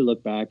 I usually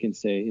look back and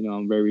say,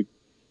 I'm very,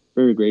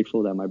 very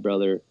grateful that my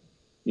brother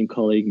and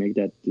colleague make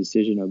that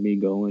decision of me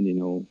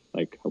going.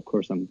 Of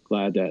course, I'm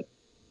glad that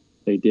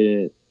they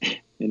did it,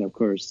 and of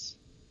course,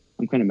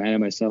 I'm kind of mad at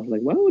myself.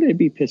 Like, why would I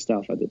be pissed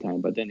off at the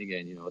time? But then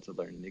again, it's a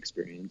learning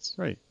experience,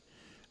 right?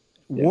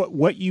 Yeah.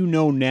 What you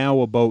know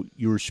now about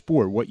your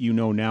sport, what you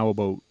know now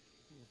about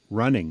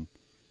running,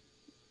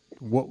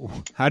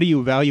 how do you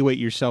evaluate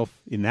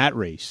yourself in that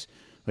race?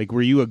 Like,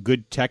 were you a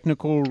good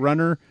technical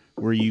runner?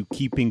 Were you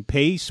keeping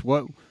pace?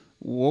 What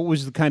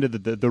was the kind of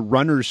the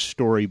runner's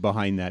story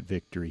behind that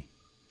victory?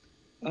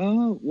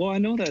 Well, I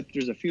know that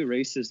there's a few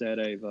races that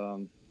I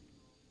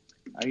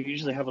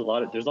usually have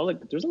there's a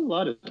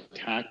lot of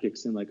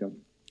tactics in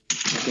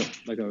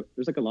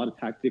there's a lot of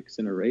tactics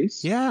in a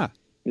race. Yeah.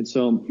 And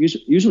so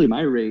usually my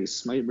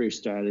race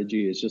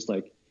strategy is just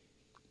like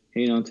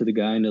hanging on to the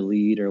guy in the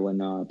lead or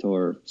whatnot.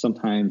 Or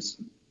sometimes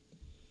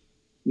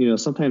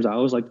I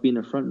always like to be in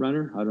the front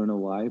runner. I don't know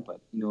why, but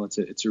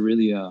it's a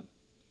really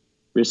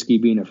risky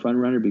being a front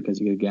runner because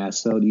you get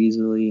gassed out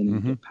easily and you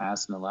get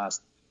past in the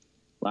last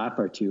lap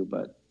or two.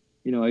 But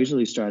I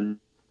usually strategize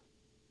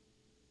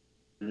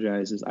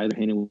is either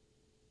hanging with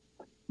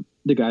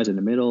the guys in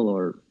the middle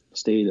or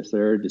stay the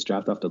third, just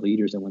draft off the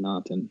leaders and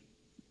whatnot.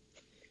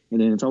 And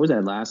then it's always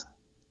that last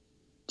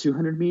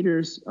 200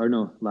 meters, or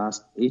no,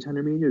 last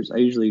 800 meters. I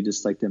usually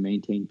just like to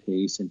maintain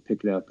pace and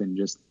pick it up and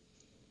just.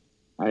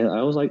 I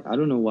always like, I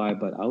don't know why,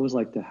 but I always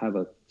like to have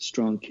a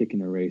strong kick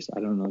in a race. I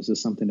don't know, it's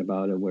just something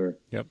about it where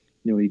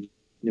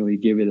you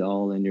give it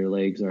all and your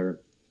legs are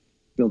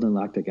building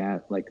lactic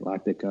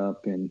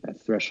up and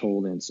at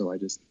threshold, and so I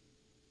just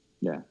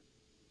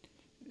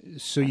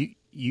So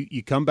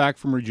you come back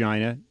from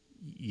Regina,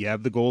 you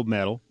have the gold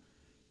medal.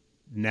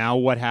 now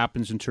what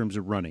happens in terms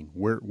of running?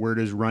 Where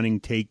does running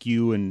take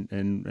you,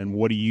 and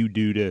what do you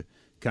do to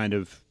kind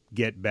of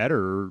get better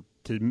or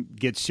to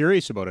get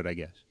serious about it, I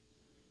guess?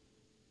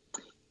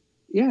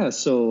 Yeah,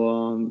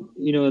 so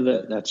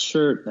that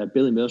shirt, that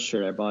Billy Mills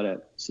shirt I bought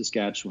at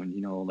Saskatchewan,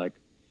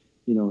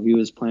 he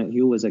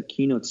was a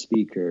keynote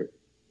speaker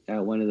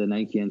at one of the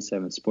Nike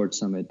N7 Sports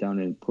Summit down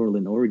in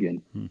Portland,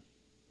 Oregon.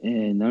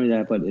 And not only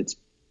that, but it's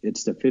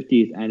the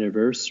 50th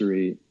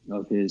anniversary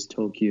of his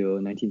Tokyo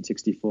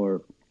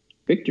 1964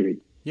 victory.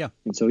 Yeah.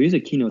 And so he's a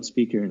keynote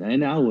speaker,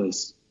 and I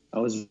was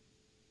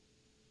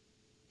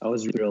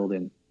thrilled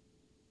and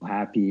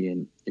happy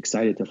and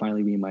excited to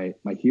finally meet my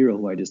hero,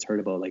 who I just heard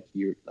about a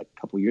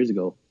couple years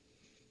ago.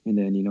 And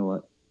then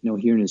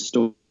hearing his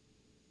story,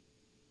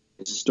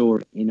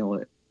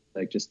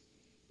 just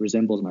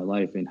resembles my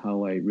life and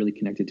how I really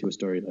connected to a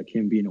story, like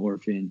him being an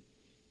orphan,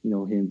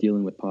 him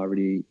dealing with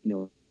poverty,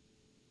 and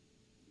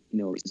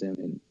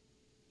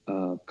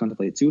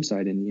contemplated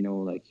suicide, and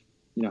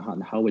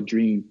how a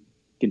dream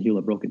can heal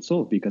a broken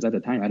soul. Because at the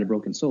time I had a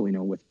broken soul,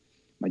 with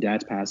my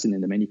dad's passing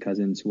and the many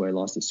cousins who I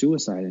lost to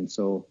suicide, and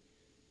so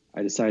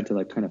I decided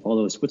to kind of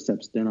follow his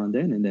footsteps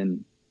and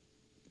then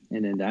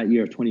that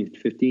year of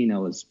 2015, I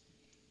was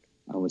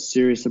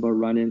serious about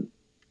running.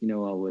 I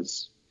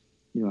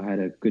had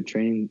a good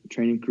training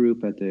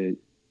group had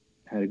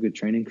a good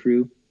training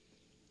crew.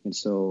 And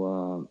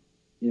so,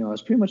 I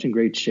was pretty much in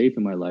great shape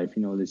in my life,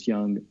 this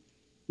young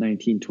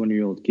 19,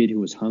 20-year-old kid who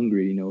was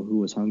hungry,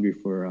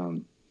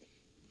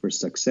 for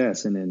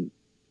success. And then,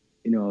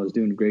 I was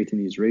doing great in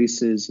these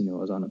races, I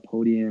was on a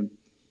podium,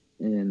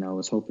 and I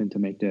was hoping to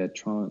make the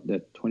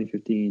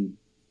 2015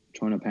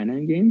 Toronto Pan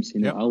Am Games.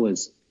 Yep. I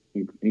was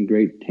in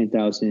great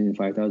 10,000 and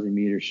 5,000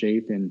 meter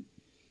shape, and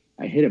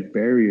I hit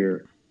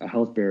a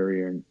health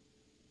barrier. And,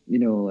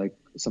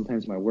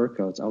 sometimes my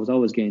workouts, I was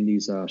always getting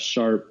these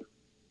sharp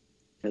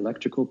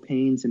electrical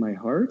pains in my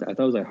heart. I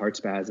thought it was like heart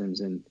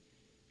spasms, and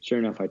sure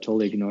enough, I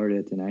totally ignored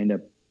it, and I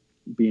ended up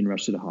being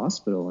rushed to the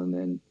hospital. And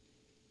then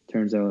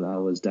turns out I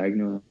was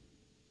diagnosed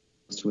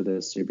with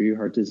a severe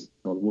heart disease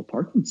called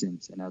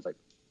Parkinson's. And I was like,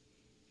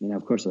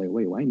 of course,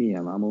 wait, why me?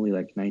 I'm only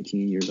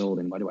 19 years old,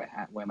 and why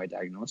am I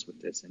diagnosed with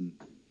this? And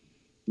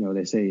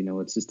they say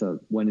it's just a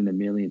 1 in a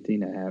million thing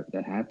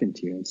that happened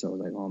to you. And so I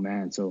was like, oh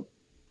man. So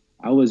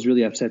I was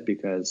really upset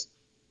because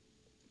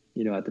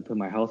I had to put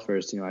my health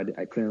first.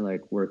 I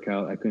couldn't work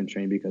out, I couldn't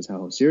train because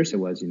how serious it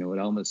was. It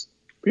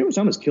pretty much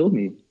almost killed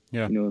me.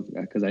 Yeah.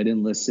 Because I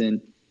didn't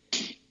listen.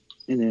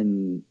 And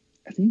then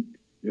I think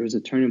there was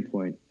a turning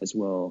point as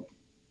well.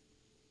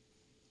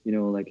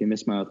 I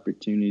missed my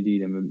opportunity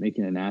to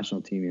making a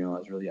national team. I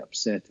was really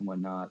upset and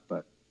whatnot.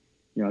 But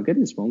I got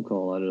this phone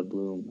call out of the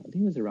blue. I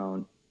think it was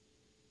around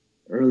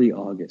early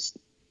August,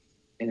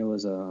 and it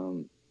was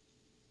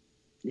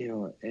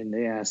and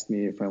they asked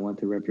me if I want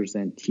to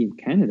represent Team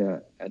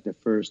Canada at the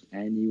first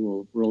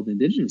annual World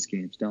Indigenous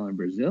Games down in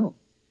Brazil.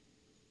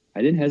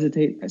 I didn't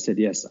hesitate. I said,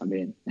 yes, I'm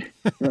in.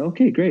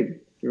 Okay,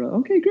 great. They're like,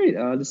 okay, great.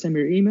 Just send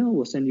me your email.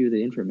 We'll send you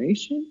the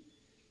information.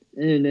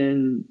 And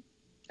then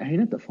I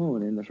hang up the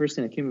phone, and the first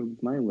thing that came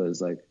to mind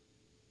was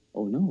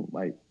oh no,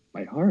 my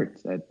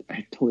heart.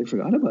 I totally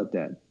forgot about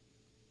that.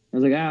 I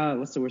was like,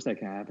 what's the worst that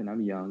can happen?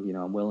 I'm young,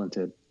 I'm willing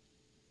to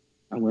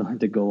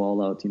go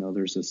all out.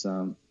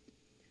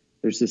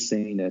 There's this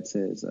saying that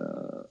says,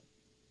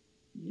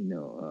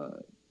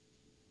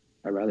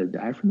 I'd rather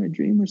die for my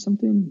dream or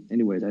something.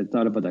 Anyways, I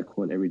thought about that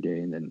quote every day.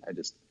 And then I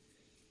just,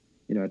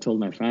 I told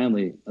my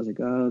family, I was like,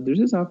 there's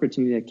this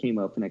opportunity that came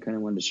up and I kind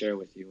of wanted to share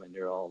with you. And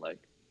they're all like,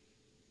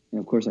 and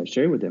of course I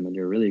shared with them and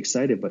they're really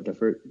excited. But the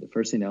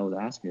first thing they always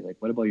ask me,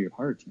 what about your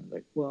heart? And I was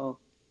like, well,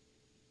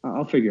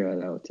 I'll figure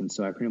it out. And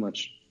so I pretty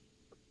much,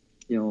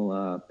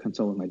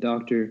 consult with my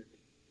doctor.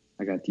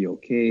 I got the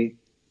okay.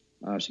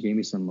 She gave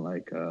me some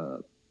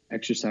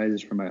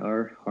exercises for my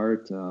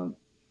heart,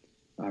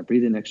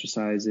 breathing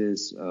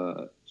exercises,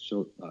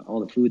 all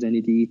the foods I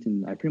need to eat.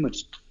 And I pretty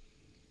much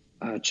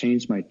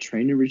changed my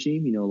training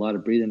regime, a lot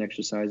of breathing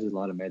exercises, a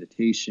lot of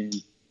meditation,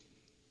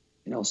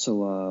 and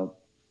also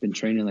been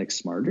training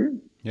smarter.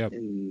 Yep.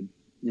 And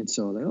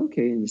so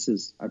okay. And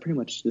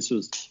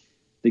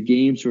the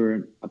games were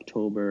in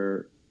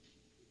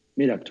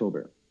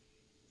mid-October.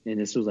 And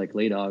this was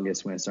late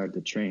August when I started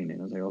to train.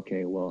 And I was like,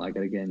 okay, well, I got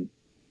to get in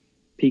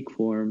peak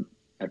form.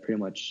 I pretty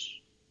much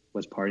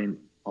was partying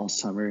all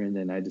summer. And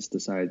then I just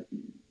decided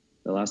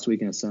the last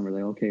weekend of summer,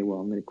 okay, well,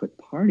 I'm going to quit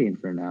partying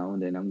for now.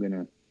 And then I'm going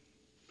to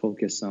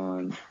focus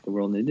on the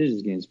World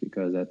Indigenous Games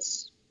because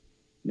that's,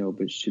 but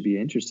it should be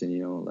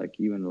interesting,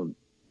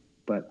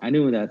 but I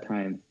knew at that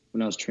time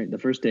when I was training, the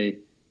first day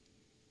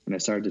when I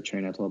started to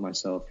train, I told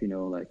myself,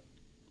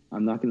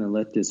 I'm not going to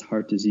let this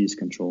heart disease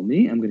control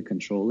me. I'm going to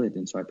control it.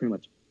 And so I pretty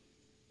much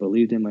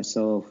believed in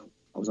myself.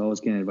 I was always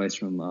getting advice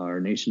from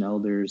our nation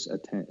elders,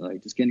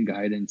 just getting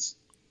guidance,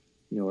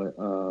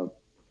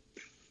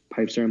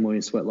 pipe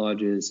ceremonies, sweat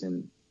lodges,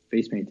 and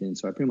face painting.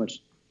 So I pretty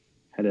much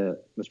had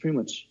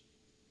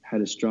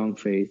a strong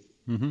faith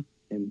mm-hmm.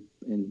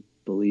 and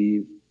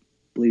believed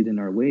in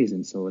our ways.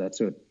 And so that's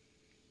what,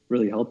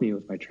 really helped me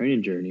with my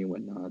training journey and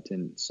whatnot.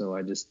 And so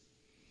I just,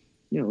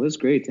 it was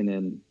great. And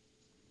then,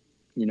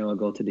 I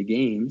go to the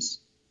games.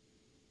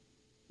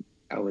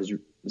 It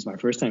was my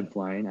first time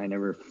flying. I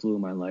never flew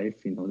in my life.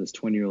 This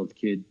 20-year-old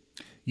kid.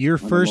 Your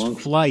first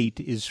flight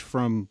is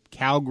from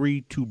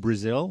Calgary to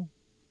Brazil?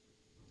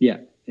 Yeah.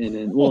 And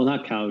then, well,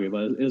 not Calgary,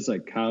 but it was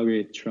like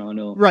Calgary,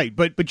 Toronto. Right.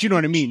 But you know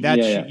what I mean?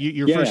 That's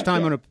your first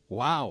time on a,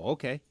 wow.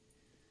 Okay.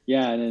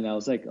 Yeah. And then I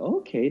was like,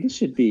 okay, this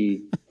should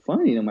be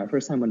fun. My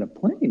first time on a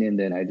plane. And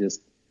then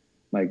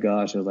my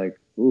gosh, I was like,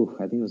 ooh,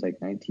 I think it was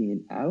like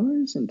 19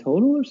 hours in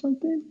total or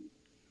something.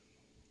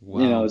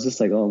 Wow. I was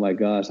just like, oh my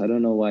gosh, I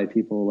don't know why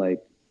people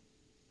like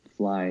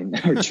flying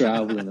or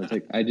traveling. It's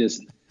like,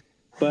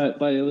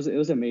 but it was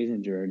an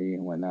amazing journey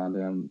and whatnot.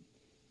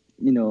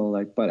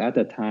 But at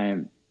that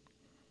time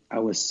I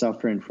was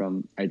suffering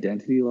from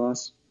identity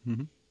loss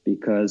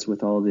because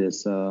with all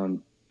this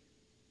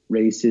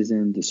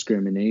racism,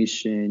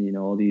 discrimination,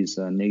 all these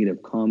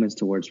negative comments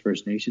towards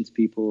First Nations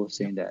people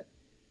saying that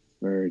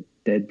we're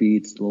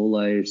deadbeats,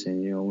 lowlifes,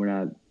 and, we're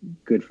not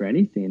good for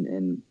anything.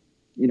 And,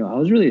 I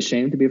was really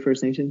ashamed to be a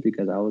First Nation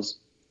because I was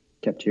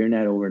kept hearing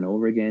that over and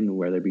over again,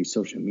 whether it be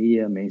social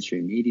media,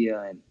 mainstream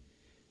media, and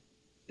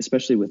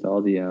especially with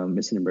all the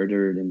missing and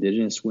murdered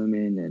Indigenous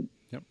women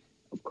and,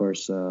 of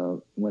course,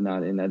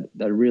 whatnot. And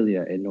that really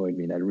annoyed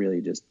me. That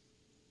really just,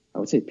 I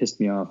would say, pissed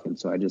me off. And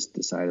so I just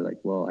decided, like,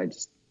 well,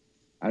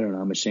 I don't know,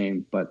 I'm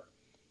ashamed. But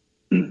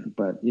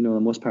the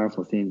most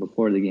powerful thing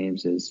before the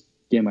games is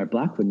getting my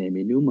Blackfoot name,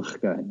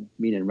 Inumachka,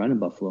 meaning running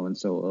buffalo. And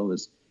so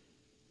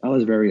I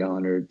was very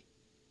honored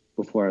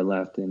before I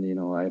left. And,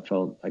 I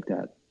felt like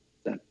that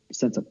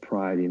sense of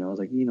pride, I was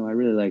like, I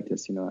really like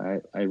this,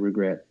 I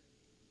regret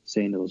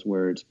saying those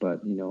words,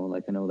 but, I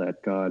know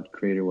that God,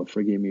 Creator, will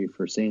forgive me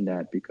for saying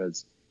that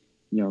because,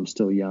 I'm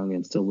still young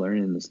and still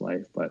learning in this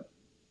life. But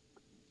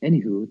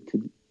anywho,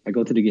 I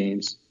go to the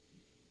games,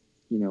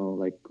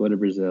 like go to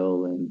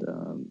Brazil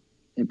and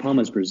in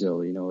Palmas,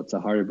 Brazil, it's the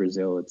heart of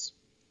Brazil. It's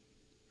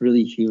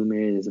really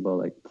humid. It's about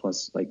like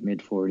plus like mid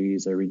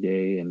 40s every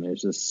day. And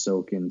there's just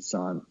soaking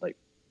sun, like,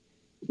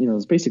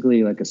 it's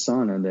basically like a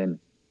sauna. And then,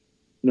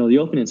 the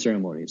opening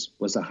ceremonies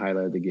was the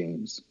highlight of the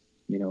games,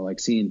 like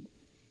seeing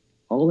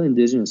all the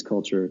Indigenous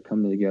culture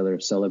coming together,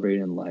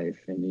 celebrating life.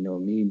 And,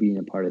 me being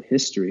a part of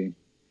history,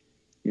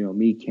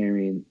 me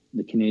carrying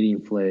the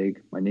Canadian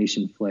flag, my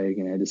nation flag.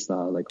 And I just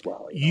thought like,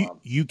 wow.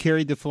 You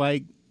carried the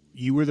flag.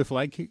 You were the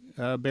flag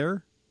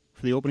bearer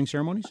for the opening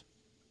ceremonies?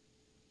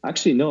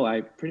 Actually, no,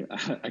 I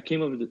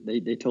came over,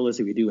 they told us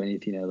if we do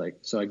anything,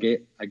 so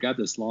I got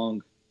this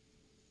long,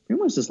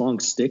 pretty much this long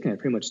stick, and I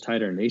pretty much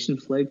tied our nation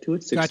flag to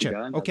it.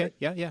 Gotcha. Okay.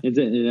 Yeah.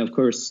 And of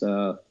course,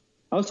 I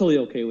was totally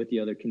okay with the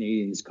other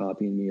Canadians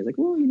copying me. I was like,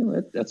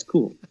 well, that's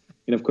cool.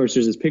 And of course,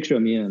 there's this picture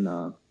of me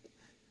and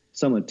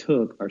someone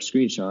took or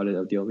screenshot it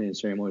of the opening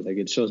ceremony. Like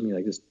it shows me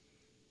like just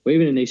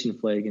waving a nation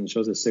flag and it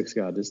shows the six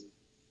God. It's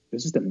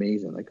just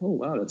amazing. Like, oh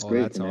wow, that's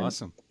great. That's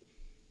awesome.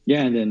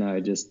 Yeah, and then I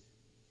just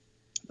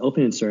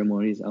opening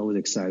ceremonies. I was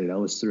excited. I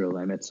was thrilled.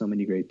 I met so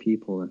many great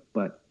people.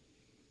 But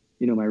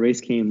my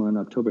race came on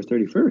October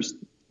 31st.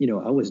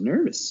 I was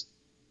nervous.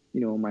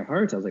 My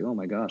heart. I was like, oh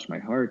my gosh, my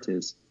heart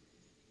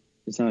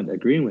it's not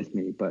agreeing with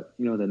me. But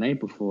the night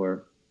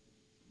before,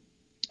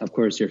 of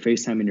course, you're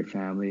FaceTiming your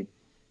family.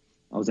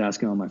 I was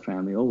asking all my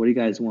family, oh, what do you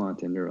guys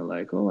want? And they were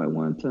like, oh, I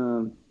want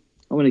a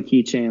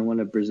keychain, I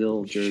want a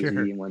Brazil jersey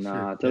and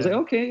whatnot. Sure, I was like,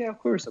 okay, yeah, of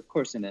course.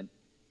 And then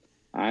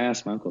I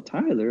asked my Uncle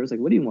Tyler, I was like,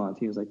 what do you want?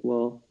 He was like,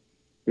 well,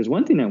 there's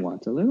one thing I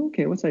want. I was like,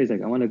 okay, what's that? He's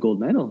like, I want a gold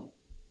medal.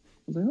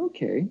 I was like,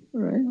 okay,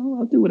 all right,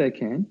 I'll do what I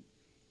can.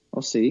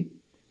 I'll see.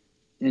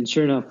 And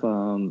sure enough,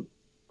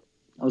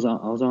 I was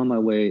on my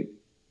way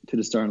to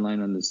the starting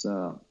line on this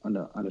on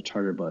a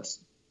charter bus.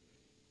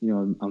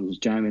 I was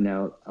jamming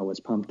out. I was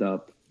pumped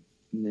up,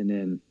 and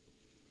then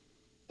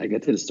I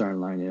get to the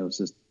starting line. And it was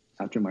just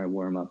after my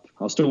warm up.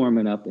 I was still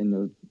warming up,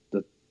 and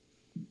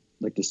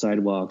the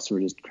sidewalks were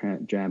just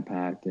jam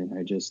packed, and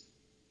I just,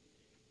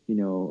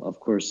 of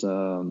course,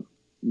 when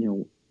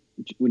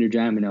you're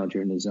jamming out,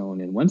 you're in the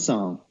zone. And one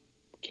song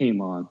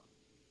came on,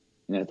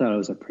 and I thought it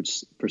was a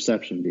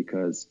perception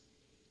because,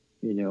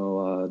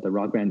 the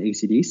rock band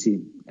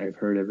AC/DC, I've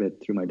heard of it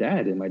through my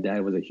dad, and my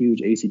dad was a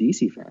huge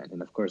AC/DC fan.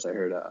 And of course I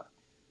heard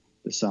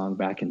the song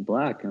Back in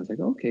Black, and I was like,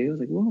 okay. I was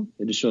like, well,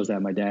 it just shows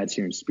that my dad's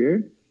here in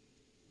spirit.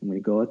 I'm going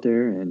to go out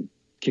there and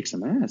kick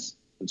some ass.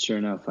 And sure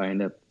enough, I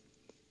end up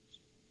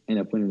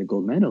winning the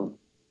gold medal.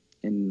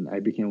 And I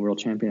became a world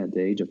champion at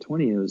the age of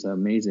 20. It was an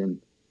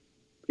amazing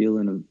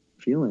feeling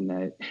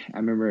that I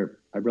remember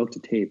I broke the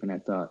tape and I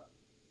thought,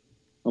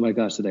 oh my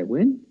gosh, did I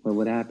win? Or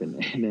what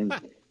happened? And then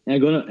I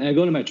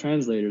go to my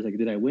translators, like,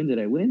 did I win? They're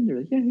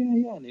like, yeah.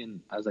 And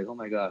then I was like, oh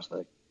my gosh,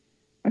 like,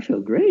 I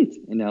feel great.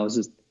 And I was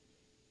just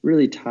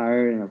really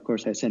tired. And of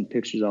course I sent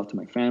pictures off to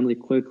my family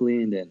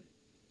quickly. And then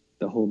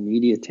the whole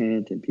media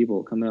tent and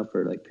people coming up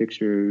for like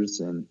pictures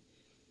and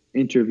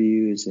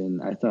interviews.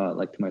 And I thought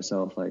like to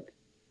myself, like,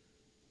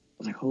 I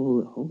was like,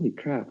 holy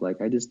crap.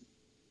 Like I just,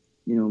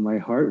 my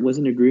heart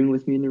wasn't agreeing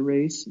with me in the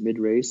race,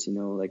 mid-race,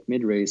 like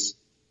mid-race,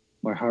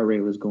 my heart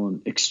rate was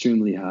going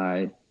extremely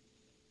high,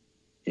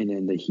 and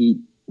then the heat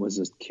was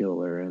just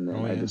killer. And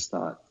then I just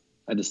thought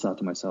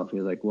to myself,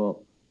 you're like,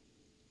 well,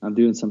 I'm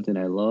doing something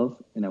I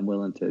love, and I'm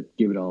willing to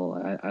give it all.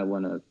 I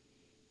want to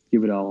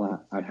give it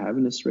all I have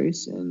in this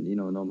race, and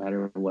no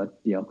matter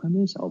what the outcome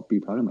is, I'll be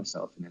proud of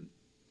myself. And then,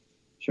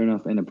 sure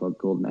enough, I ended up with a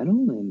gold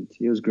medal, and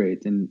it was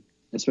great. And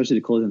especially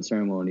the closing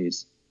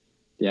ceremonies,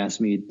 they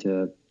asked me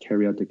to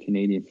carry out the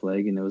Canadian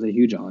flag, and it was a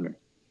huge honor.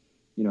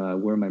 I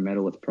wore my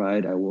medal with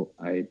pride.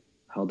 I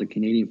held the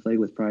Canadian flag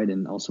with pride,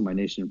 and also my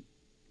nation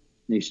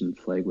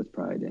flag with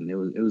pride, and it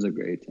was a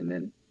great. And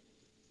then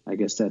I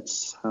guess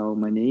that's how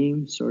my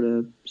name sort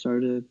of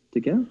started to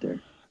get out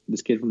there.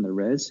 This kid from the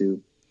Reds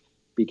who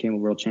became a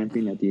world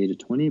champion at the age of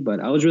 20,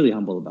 but I was really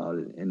humble about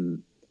it.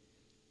 And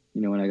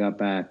when I got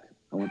back,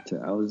 I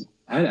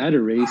had a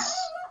race.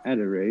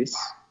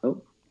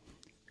 Oh,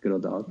 good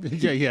old dog.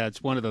 Yeah,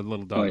 it's one of the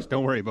little dogs. Right.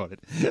 Don't worry about it.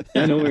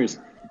 Yeah, no worries.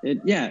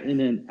 And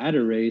then at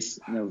a race,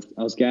 I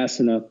was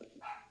gassing up.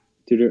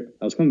 I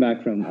was coming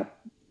back from up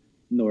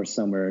north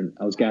somewhere, and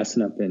I was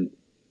gassing up in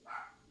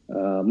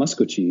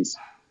Muscocheese.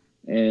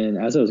 And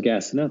as I was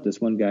gassing up,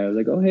 this one guy was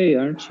like, "Oh, hey,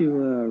 aren't you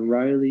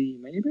Riley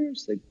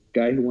Maybears, the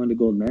guy who won the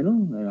gold medal?"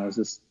 And I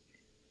was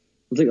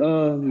like,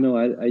 "Oh, no,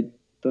 I don't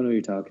know what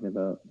you're talking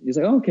about." He's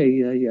like, "Oh, okay,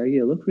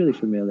 yeah, look really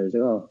familiar." He's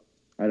like, "Oh,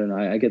 I don't know,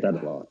 I get that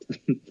a lot."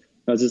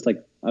 I was just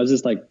like,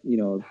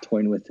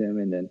 toying with him,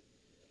 and then,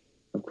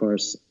 of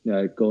course,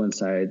 I go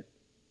inside,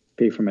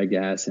 pay for my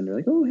gas, and they're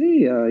like, "Oh, hey,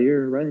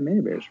 you're Riley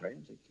Maybears, right?" I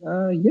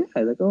was like,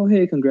 "Yeah." Like, "Oh,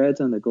 hey,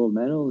 congrats on the gold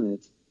medal, and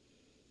it's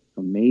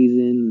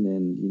amazing,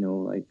 and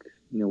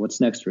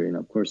what's next for you?" And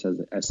of course,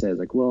 as I said,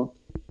 like, well,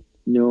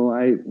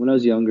 when I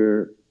was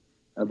younger,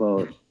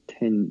 about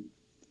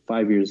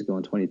 5 years ago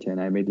in 2010,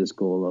 I made this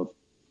goal of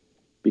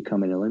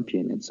becoming an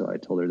Olympian, and so I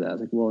told her that. I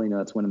was like, well,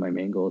 that's one of my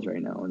main goals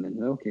right now. And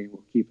then, okay,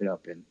 we'll keep it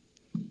up. And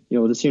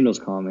just seeing those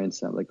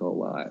comments, I'm like, oh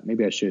wow,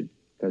 maybe I should,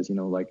 because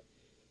that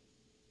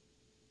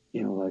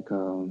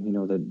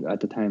at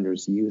the time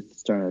there's youth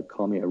starting to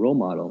call me a role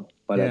model,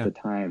 but at the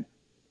time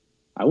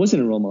I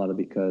wasn't a role model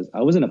because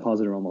I wasn't a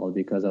positive role model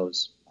because I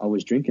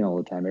was drinking all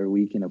the time every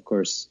week. And of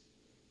course,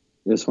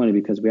 it was funny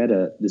because we had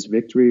this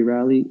victory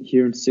rally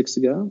here in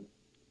Siksika,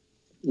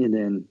 and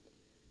then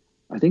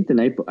I think the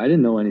night I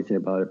didn't know anything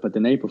about it, but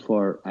the night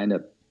before I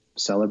ended up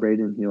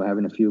celebrating,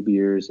 having a few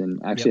beers,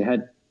 and actually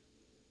had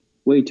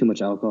way too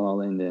much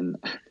alcohol. And then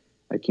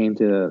I came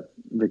to the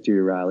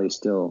victory rally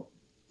still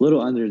a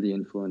little under the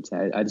influence.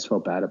 I just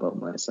felt bad about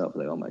myself,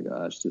 like, oh my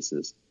gosh, this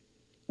is.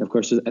 And of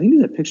course, I think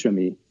there's a picture of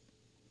me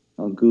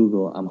on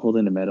Google. I'm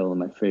holding the medal, and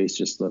my face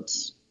just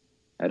looks.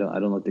 I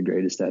don't look the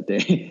greatest that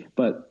day,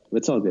 but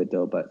it's all good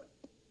though.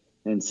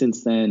 And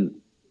since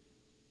then,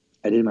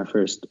 I did my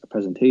first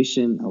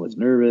presentation. I was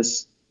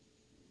nervous,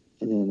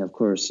 and then of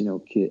course,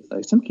 some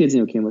kids,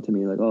 came up to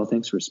me like, "Oh,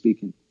 thanks for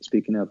speaking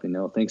up,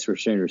 thanks for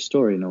sharing your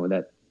story."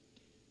 That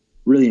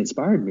really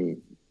inspired me,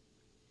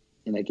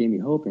 and that gave me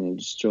hope, and it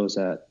just shows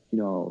that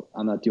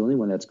I'm not the only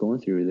one that's going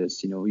through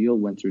this. You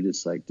went through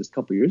this like just a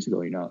couple years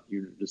ago.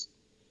 You're just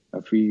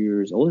a few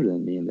years older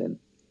than me, and then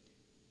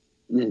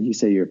he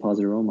said, "You're a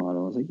positive role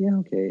model." I was like, "Yeah,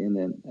 okay." And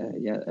then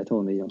I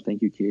told him,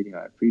 "Thank you, kid.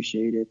 I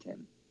appreciate it."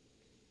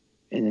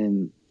 And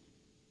then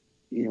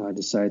I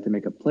decided to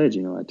make a pledge.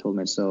 I told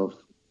myself,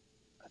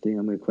 I think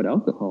I'm going to quit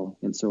alcohol.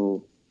 And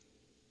so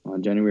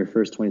on January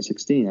 1st,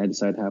 2016, I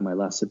decided to have my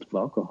last sip of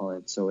alcohol.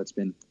 And so it's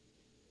been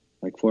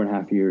like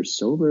 4.5 years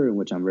sober, in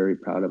which I'm very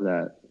proud of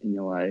that.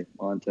 I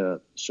want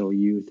to show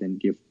youth and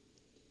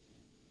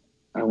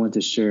I want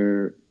to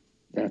share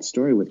that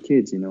story with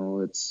kids.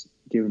 It's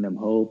giving them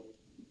hope,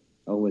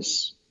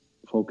 always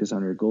focus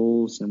on your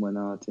goals and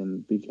whatnot,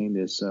 and became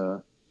this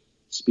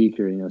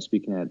speaker,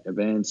 speaking at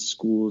events,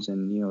 schools,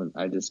 and,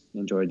 I just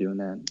enjoy doing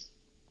that.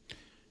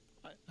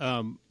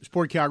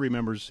 Sport Calgary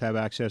members have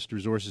access to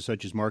resources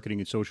such as marketing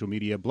and social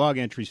media, blog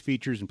entries,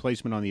 features, and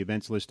placement on the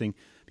events listing.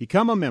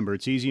 Become a member.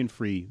 It's easy and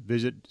free.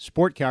 Visit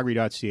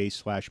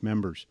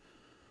sportcalgary.ca/members.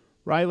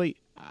 Riley,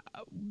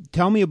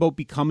 tell me about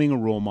becoming a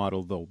role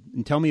model, though,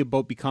 and tell me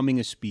about becoming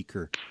a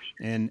speaker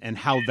and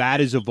how that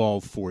has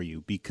evolved for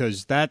you,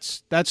 because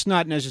that's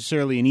not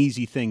necessarily an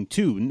easy thing,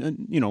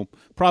 too.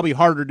 Probably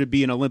harder to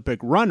be an Olympic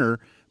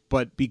runner,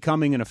 but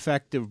becoming an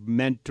effective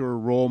mentor,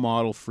 role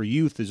model for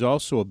youth is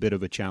also a bit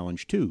of a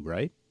challenge, too,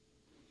 right?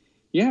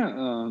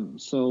 Yeah.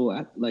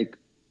 So,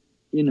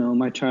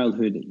 my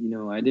childhood,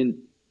 I didn't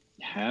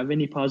have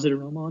any positive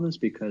role models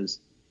because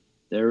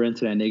they were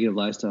into that negative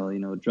lifestyle,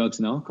 drugs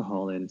and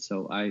alcohol. And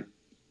so my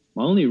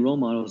only role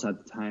models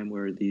at the time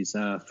were these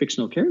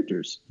fictional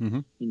characters,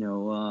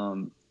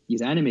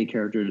 these anime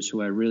characters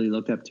who I really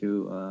looked up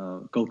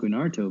to, Goku,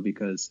 Naruto,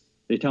 because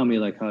they tell me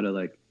how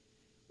to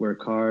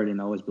work hard and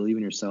always believe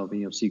in yourself,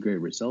 and you'll see great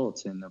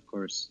results. And of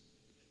course,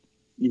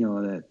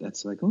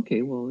 that's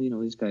okay, well,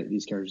 these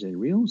characters ain't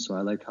real. So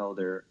I like how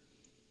they're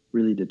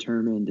really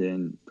determined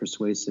and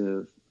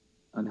persuasive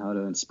on how to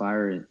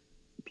inspire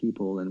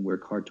people and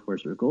work hard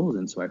towards their goals.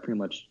 And so I pretty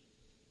much,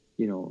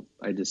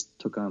 I just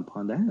took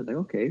upon that. I was like,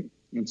 okay.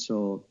 And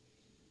so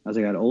as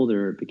I got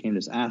older, became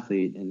this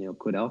athlete and,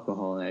 quit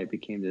alcohol, and I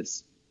became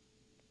this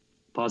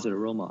positive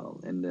role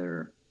model. And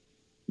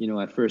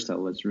at first I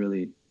was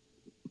really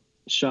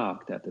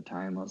shocked at the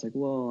time. I was like,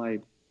 well, I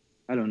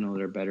don't know.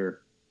 They're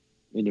better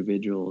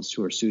individuals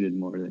who are suited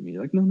more than me.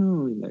 Like,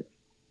 no, like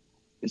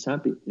it's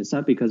not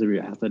because of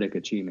your athletic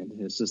achievement.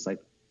 It's just like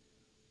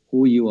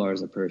who you are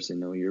as a person.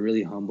 You're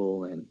really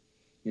humble, and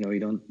you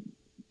don't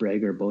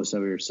brag or boast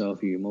of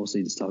yourself. You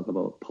mostly just talk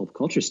about pop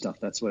culture stuff.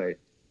 That's what I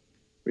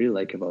really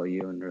like about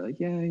you. And they're like,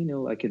 yeah,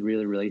 I could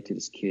really relate to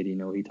this kid.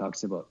 He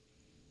talks about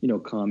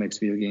comics,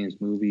 video games,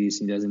 movies.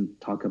 He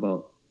doesn't talk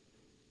about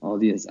all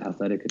these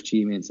athletic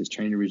achievements, his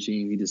training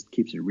regime. He just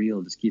keeps it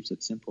real, just keeps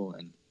it simple.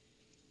 And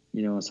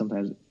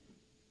sometimes,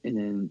 and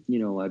then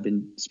I've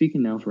been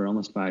speaking now for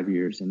almost 5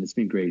 years, and it's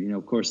been great.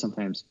 Of course,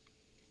 sometimes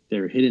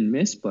they're hit and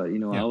miss, but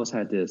I always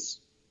had this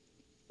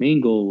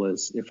main goal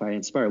was, if I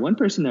inspire one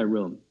person in that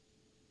room,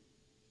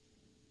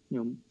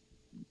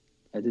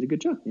 I did a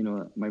good job.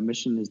 My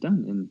mission is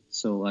done. And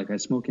so, like, I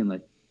smoke in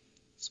like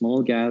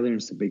small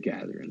gatherings to big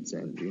gatherings,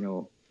 and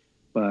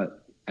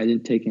but I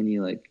didn't take any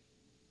like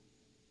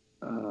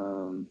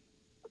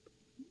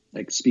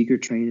speaker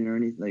training or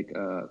anything, like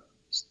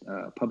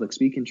public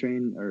speaking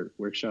training or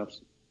workshops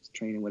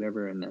training,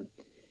 whatever. And then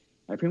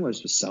I pretty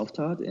much was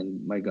self-taught.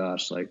 And my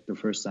gosh, like the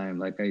first time,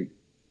 like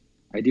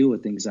I deal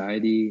with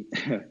anxiety,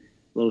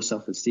 low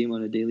self-esteem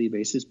on a daily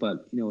basis,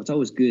 but it's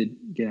always good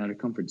getting out of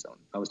comfort zone.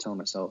 I was telling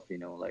myself,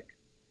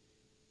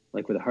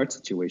 like with a heart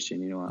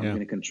situation, I'm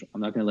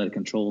not going to let it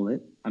control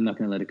it. I'm not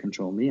going to let it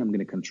control me. I'm going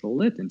to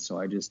control it. And so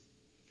I just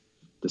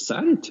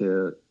decided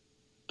to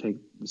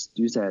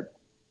use that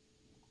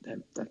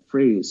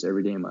phrase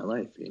every day in my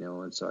life,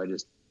 and so I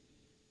just,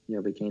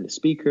 became a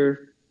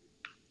speaker,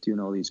 doing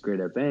all these great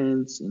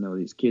events.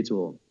 These kids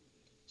will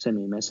send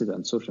me a message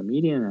on social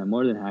media, and I'm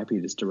more than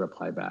happy just to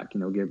reply back,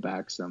 give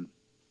back some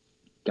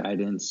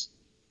guidance,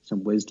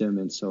 some wisdom.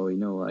 And so,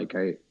 like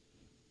I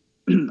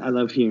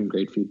love hearing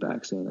great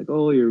feedback saying like,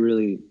 oh,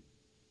 you're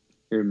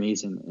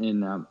amazing.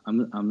 And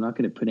I'm not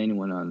going to put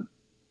anyone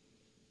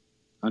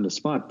on the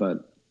spot,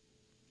 but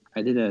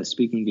I did a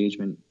speaking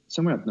engagement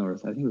somewhere up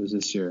north. I think it was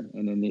this year.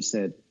 And then they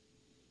said,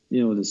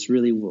 this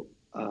really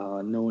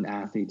known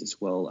athlete, this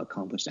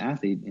well-accomplished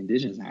athlete,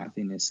 Indigenous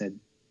athlete, and they said,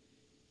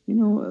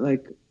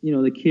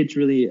 the kids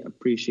really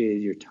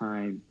appreciated your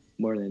time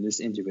more than this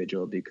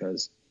individual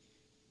because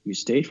you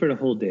stayed for the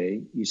whole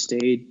day. You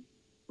stayed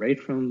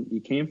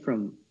you came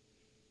from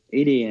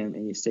 8 a.m.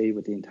 and you stayed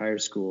with the entire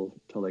school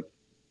till like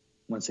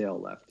once they all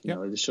left.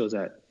 It just shows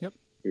that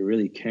you're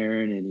really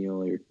caring, and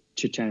you're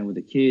chit-chatting with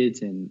the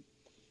kids. And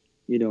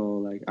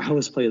like I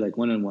always play like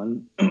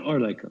one-on-one or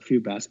like a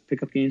few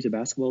pickup games of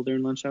basketball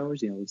during lunch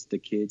hours. It's the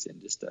kids,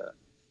 and just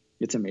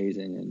it's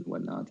amazing and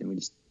whatnot. And we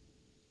just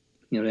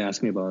they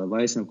ask me about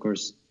advice, and of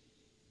course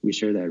we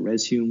share that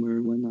res humor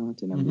and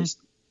whatnot. And I'm just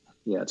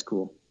it's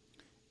cool.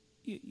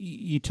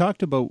 You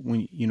talked about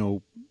when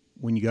you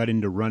got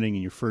into running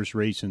in your first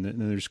race, and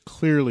there's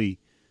clearly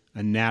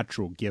a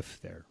natural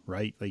gift there,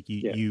 right? Like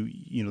you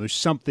there's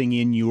something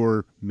in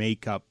your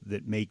makeup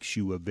that makes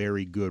you a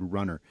very good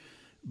runner.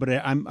 But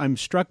I'm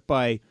struck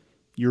by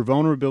your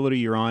vulnerability,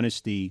 your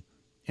honesty,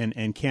 and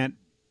I can't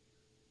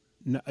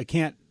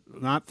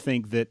not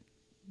think that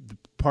the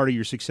part of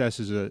your success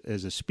as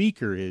a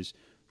speaker is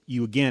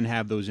you again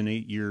have those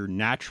innate. You're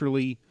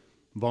naturally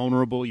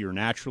vulnerable. You're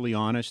naturally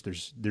honest.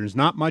 There's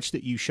not much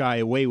that you shy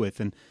away with,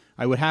 and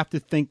I would have to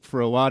think for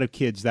a lot of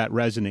kids that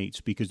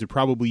resonates because they're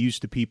probably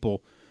used to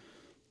people,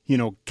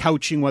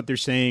 couching what they're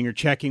saying or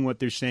checking what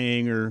they're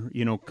saying or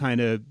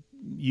kind of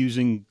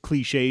using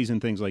cliches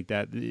and things like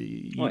that.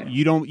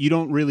 You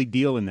don't really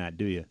deal in that,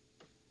 do you?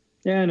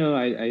 Yeah, no,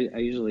 I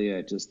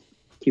usually just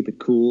keep it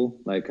cool.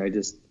 Like I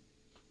just,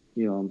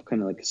 I'm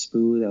kind of like a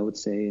spoon, I would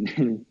say.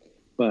 And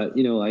but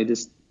I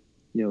just,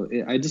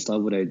 I just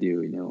love what I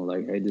do.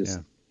 Like I just,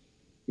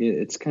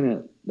 it's kind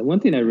of the one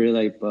thing I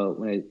really like about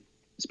when I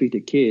speak to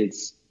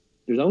kids.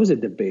 There's always a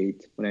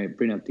debate when I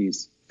bring up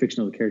these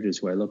fictional characters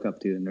who I look up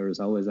to, and there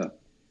was always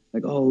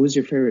oh, who's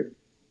your favorite?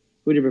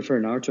 Who do you prefer,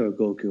 Naruto or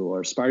Goku,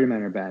 or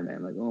Spider-Man or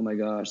Batman? Like, oh my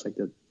gosh, like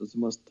those the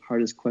most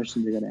hardest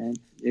questions you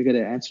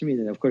gotta answer me.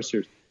 And of course,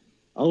 there's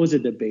always a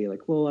debate.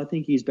 Like, well, I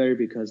think he's better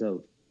because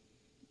of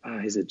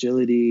his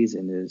agilities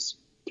and his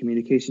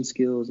communication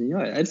skills. And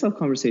I just love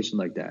conversation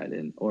like that,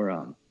 and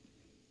or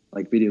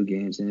like video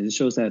games, and it just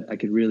shows that I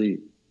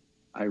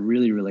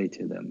really relate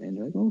to them. And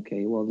they're like,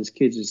 okay, well, this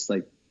kid's just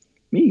like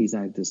me. He's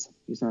not this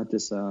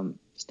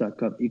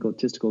stuck up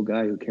egotistical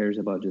guy who cares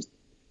about just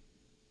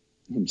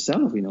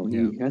himself. He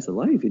has a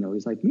life.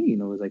 He's like me. He's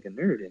like a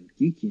nerd and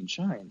geeky and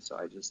shy. And so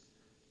I just,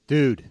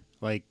 dude,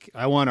 like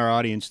I want our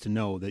audience to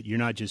know that you're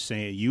not just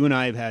saying. You and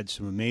I have had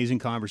some amazing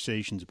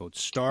conversations about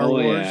Star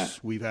Wars. Yeah.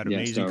 We've had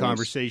amazing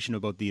conversation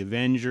about the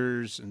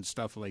Avengers and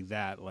stuff like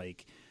that.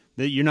 Like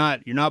that, you're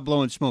not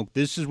blowing smoke.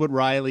 This is what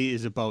Riley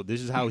is about.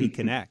 This is how he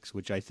connects,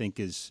 which I think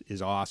is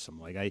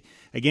awesome. Like I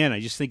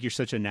just think you're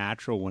such a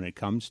natural when it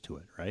comes to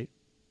it, right?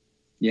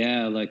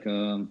 Yeah, like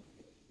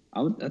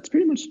that's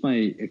pretty much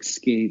my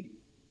escape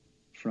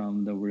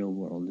from the real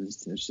world.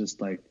 It's just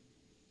like,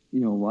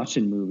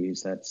 watching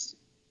movies. That's,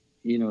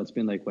 it's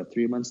been like, what,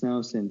 3 months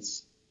now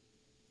since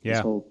this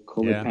whole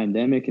COVID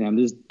pandemic, and I'm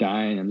just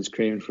dying. I'm just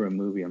craving for a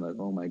movie. I'm like,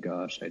 oh my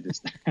gosh,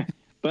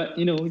 but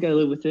we gotta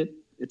live with it.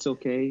 It's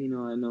okay.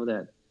 I know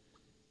that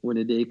when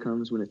the day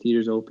comes, when the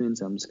theaters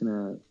opens, I'm just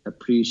gonna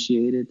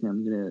appreciate it. And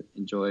I'm gonna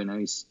enjoy a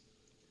nice,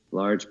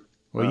 large,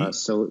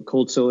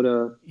 cold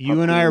soda.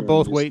 You and I are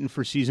both waiting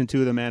for season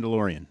 2 of The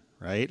Mandalorian,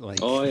 right? Like,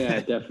 oh yeah,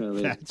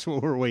 definitely. That's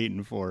what we're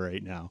waiting for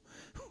right now.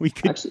 We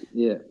could actually,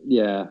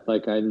 yeah.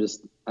 Like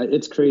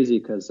it's crazy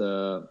because,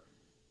 of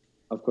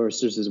course,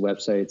 there's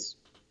these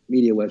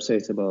media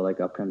websites about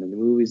like upcoming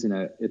movies,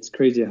 and it's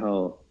crazy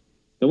how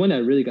the one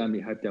that really got me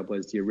hyped up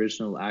was the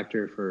original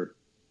actor for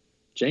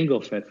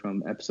Jango Fett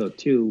from episode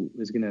 2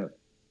 is going to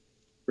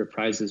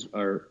reprise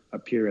or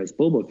appear as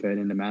Boba Fett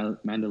in the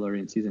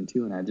Mandalorian season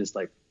 2. And I just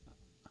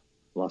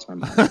lost my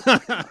mind.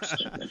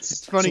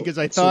 It's funny because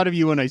I thought of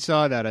you when I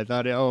saw that. I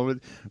thought, oh,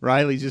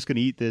 Riley's just going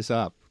to eat this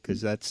up because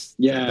that's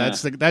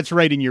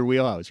right in your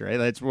wheelhouse, right?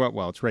 It's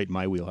right in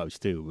my wheelhouse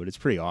too, but it's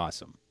pretty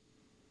awesome.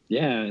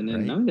 Yeah. And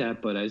then not only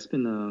that, but I've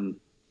been,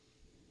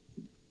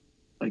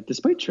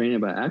 despite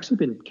training, but I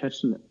actually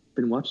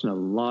been watching a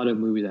lot of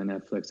movies on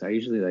Netflix. I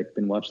usually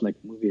been watching a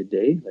movie a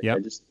day. I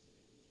just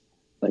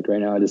right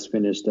now I just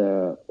finished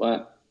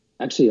I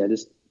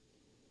just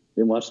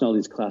been watching all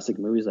these classic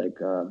movies like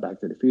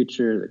Back to the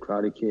Future, The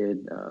Karate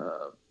Kid,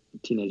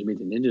 Teenage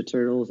Mutant Ninja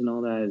Turtles, and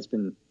all that. It's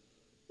been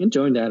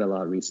enjoying that a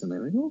lot recently.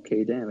 I'm like,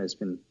 okay, damn, it's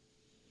been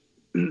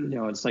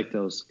it's like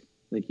those,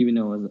 even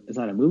though it's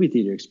not a movie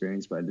theater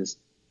experience, but just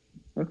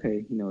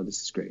okay,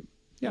 this is great.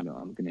 Yeah.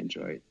 I'm gonna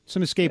enjoy it.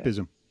 Some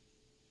escapism.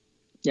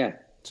 Yeah.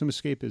 Some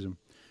escapism.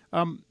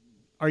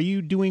 Are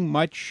you doing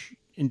much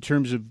in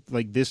terms of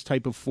this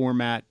type of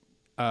format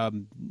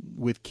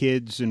with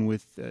kids and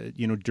with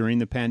during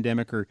the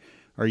pandemic, or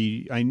are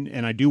you?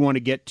 I do want to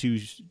get to.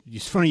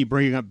 It's funny you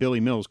bringing up Billy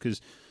Mills because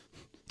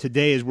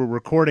today, as we're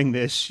recording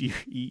this,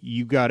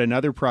 you got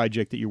another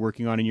project that you're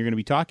working on, and you're going to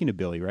be talking to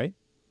Billy, right?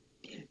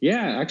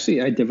 Yeah,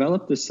 actually, I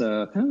developed this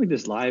kind of like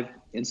this live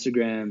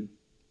Instagram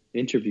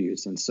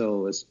interviews, and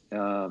so it's.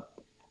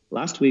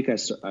 Last week,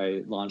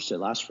 I launched it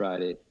last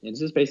Friday. It's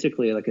just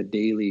basically like a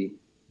daily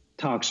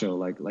talk show,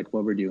 like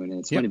what we're doing. And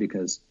it's funny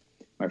because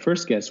my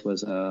first guest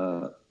was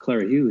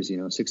Clara Hughes,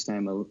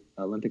 6-time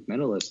Olympic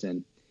medalist.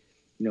 And,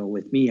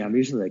 with me, I'm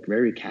usually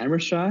very camera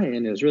shy.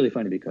 And it was really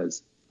funny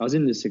because I was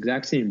in this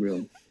exact same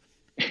room.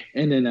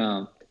 And then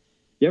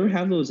you ever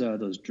have those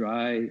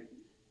dry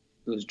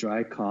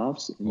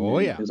coughs? And oh,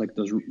 yeah. It was like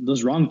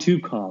those wrong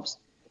tube coughs.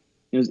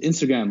 It was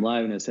Instagram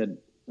Live, and I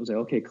was like,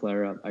 okay,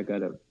 Clara, I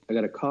got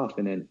a cough,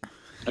 and then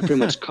I pretty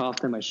much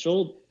coughed on my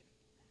shoulder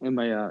and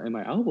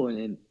my elbow, and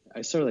then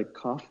I started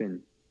coughing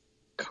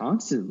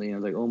constantly. And I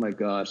was like, oh my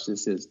gosh,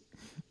 this is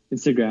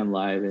Instagram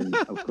Live, and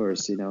of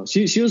course,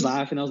 she was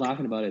laughing. I was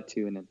laughing about it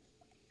too, and then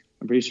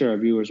I'm pretty sure our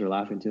viewers were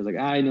laughing too. Like,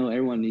 I know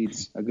everyone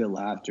needs a good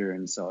laughter,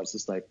 and so it's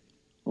just like,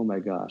 oh my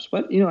gosh.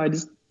 But I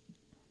just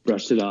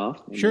brushed it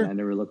off, and sure. I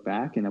never looked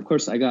back. And of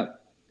course, I got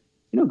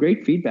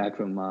great feedback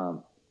from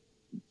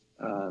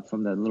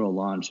that little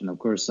launch, and of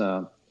course.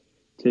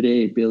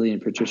 Today, Billy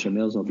and Patricia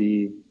Mills will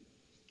be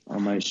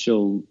on my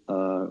show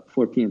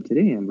 4 p.m.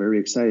 today. I'm very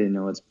excited.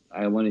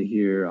 I want to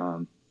hear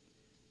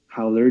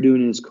how they're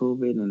doing this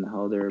COVID and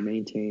how they're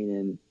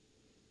maintaining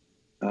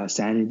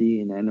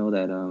sanity. And I know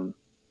that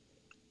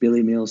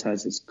Billy Mills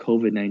has his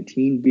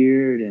COVID-19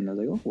 beard, and I was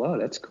like, oh wow,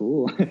 that's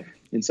cool.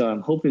 And so I'm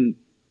hoping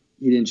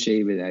he didn't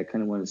shave it. I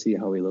kind of want to see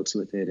how he looks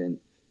with it and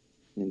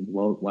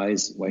why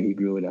he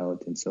grew it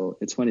out. And so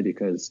it's funny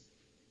because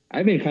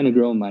I've been kind of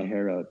growing my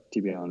hair out,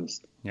 to be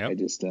honest. Yep. I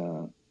just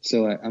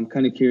so I'm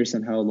kind of curious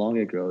on how long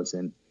it grows,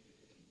 and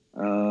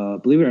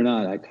believe it or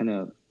not, I kind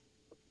of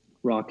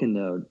rocking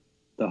the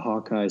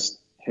Hawkeye's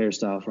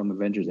hairstyle from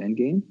Avengers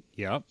Endgame.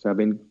 Yeah. So I've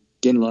been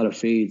getting a lot of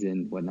fades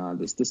and whatnot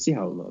just to see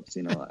how it looks.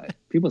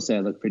 People say I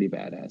look pretty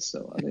badass, so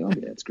I was like, oh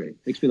yeah, that's great.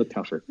 Makes me look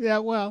tougher. Yeah,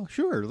 well,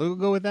 sure, we'll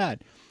go with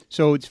that.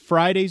 So it's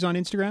Fridays on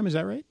Instagram, is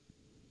that right?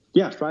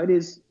 Yeah,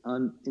 Fridays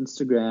on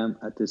Instagram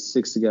at the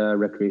Siksika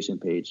Recreation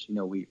page.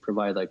 We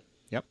provide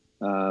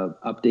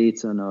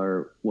updates on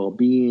our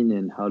well-being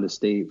and how to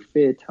stay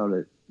fit, how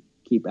to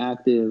keep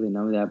active, and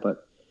all of that.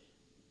 But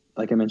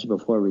like I mentioned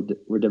before,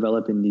 we're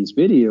developing these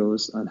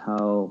videos on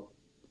how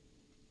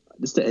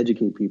just to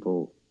educate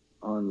people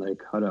on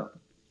how to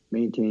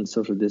maintain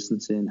social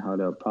distancing, how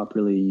to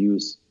properly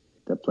use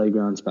the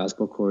playgrounds,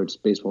 basketball courts,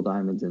 baseball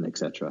diamonds, and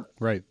etc.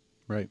 Right.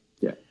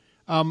 Yeah.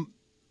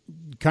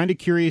 Kind of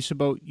curious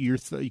about your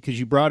because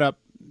you brought up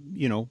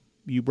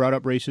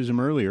racism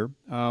earlier.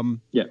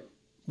 Yeah.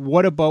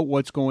 What about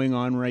what's going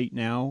on right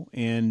now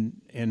and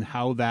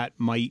how that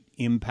might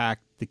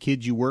impact the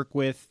kids you work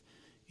with,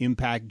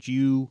 impact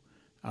you?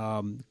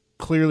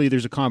 Clearly,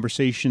 there's a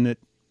conversation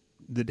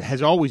that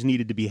has always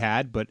needed to be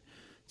had, but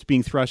it's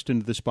being thrust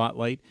into the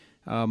spotlight.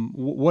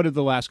 What have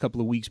the last couple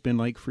of weeks been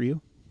like for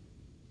you?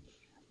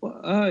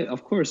 Well,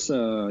 of course,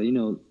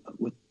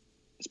 with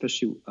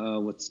especially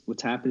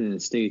what's happening in the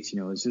States,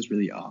 it's just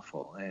really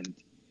awful. And,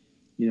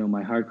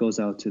 my heart goes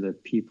out to the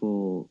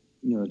people,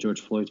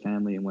 George Floyd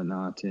family and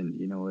whatnot. And,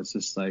 it's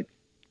just like,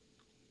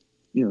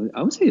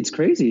 I would say it's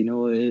crazy,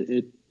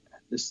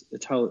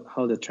 it's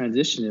how the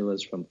transition it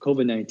was from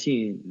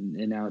COVID-19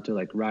 and now to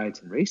like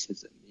riots and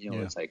racism.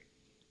 It's like,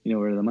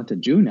 we're in the month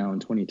of June now in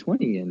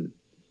 2020. And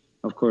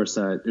of course,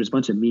 there's a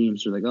bunch of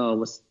memes. They're like,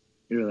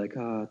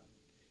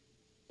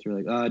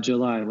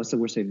 July, what's the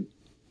worst thing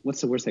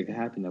that could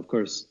happen? Of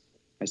course,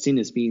 I've seen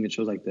this meme. It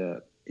shows like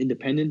the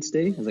Independence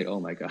Day. I was like, oh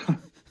my God.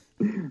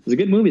 It was a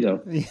good movie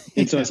though.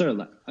 And so I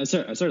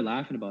started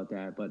laughing about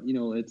that. But,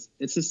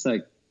 it's just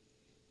like,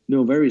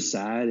 very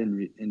sad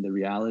in the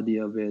reality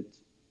of it.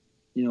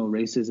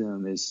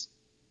 Racism is,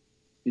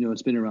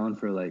 it's been around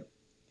for like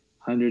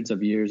hundreds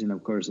of years. And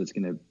of course it's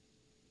going to,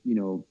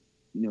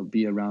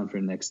 be around for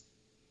the next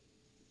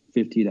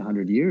 50 to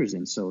 100 years.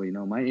 And so,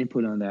 my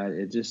input on that,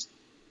 it just,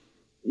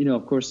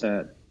 of course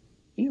that,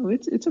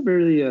 it's a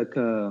very, a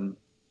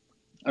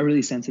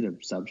really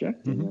sensitive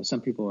subject. Mm-hmm.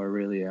 Some people are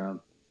really,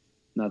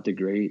 not the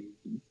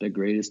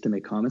greatest to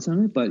make comments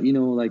on it, but,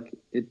 like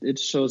it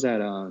shows that,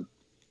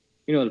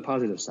 the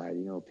positive side,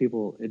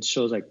 it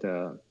shows like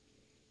the,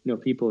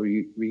 people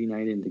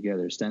reuniting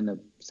together, standing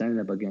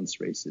up against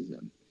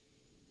racism.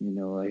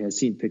 Like I've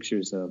seen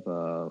pictures of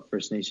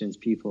First Nations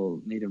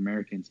people, Native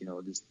Americans,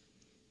 just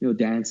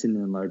dancing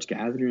in large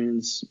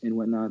gatherings and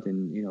whatnot,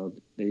 and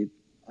they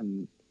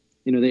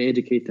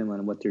educate them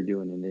on what they're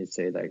doing, and they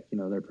say like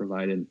they're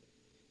providing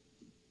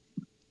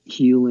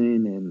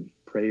healing and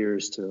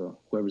prayers to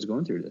whoever's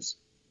going through this.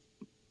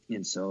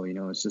 And so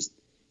it's just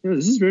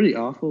this is really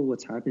awful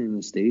what's happening in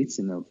the States,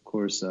 and of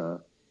course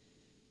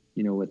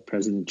with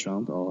President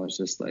Trump, it's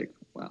just like,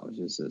 wow,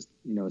 it's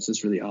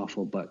just really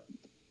awful. But,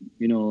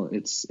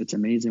 it's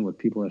amazing what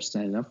people are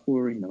standing up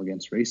for,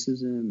 against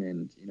racism.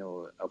 And,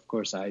 of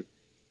course, I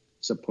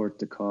support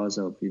the cause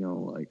of,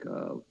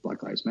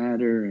 Black Lives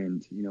Matter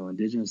and,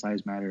 Indigenous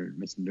Lives Matter,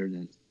 missing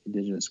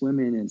Indigenous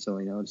women. And so,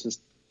 it's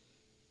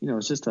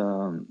just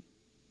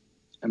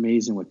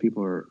amazing what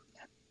people are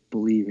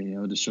believing,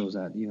 it just shows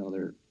that,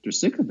 they're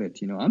sick of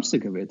it. I'm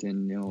sick of it.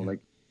 And, like,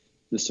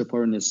 just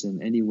supporting this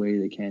in any way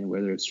they can,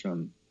 whether it's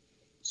from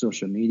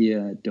social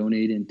media,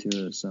 donating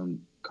to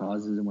some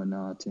causes and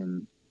whatnot.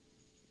 And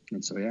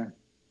so, yeah.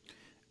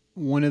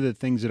 One of the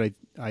things that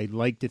I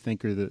like to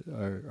think are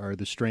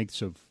the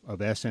strengths of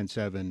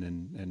SN7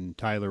 and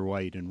Tyler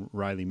White and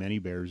Riley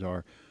Manybears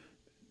are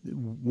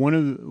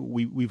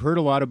we've heard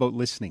a lot about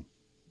listening,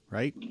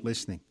 right?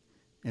 Listening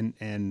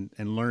and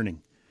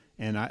learning.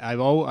 And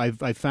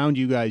I've found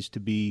you guys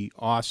to be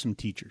awesome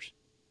teachers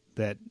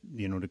that,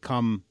 to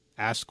come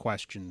ask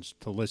questions,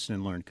 to listen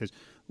and learn, because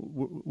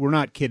we're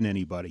not kidding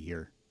anybody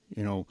here.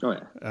 Oh,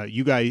 yeah.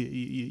 You guys,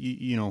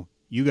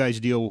 you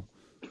guys deal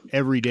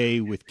every day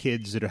with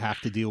kids that have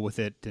to deal with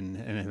it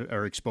and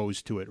are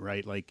exposed to it,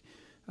 right? Like,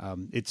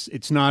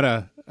 it's not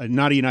a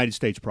United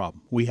States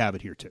problem. We have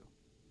it here too.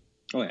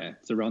 Oh yeah,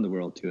 it's around the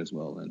world too as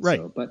well. And right.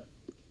 So, but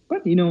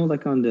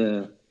like on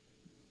the,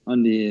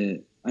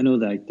 I know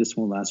that this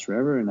won't last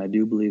forever, and I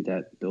do believe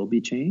that there'll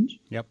be change.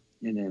 Yep.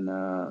 And then,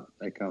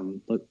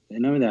 look,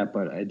 and none of that,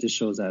 but it just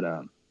shows that,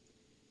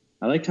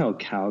 I liked how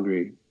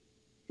Calgary,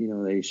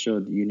 they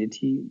showed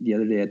unity the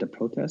other day at the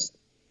protest,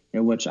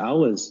 in which I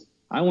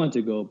wanted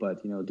to go,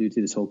 but, due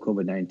to this whole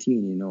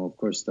COVID-19, of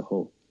course, the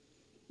whole,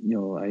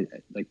 I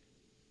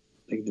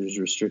there's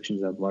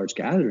restrictions of large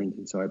gatherings.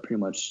 And so I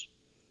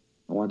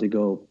wanted to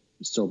go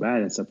so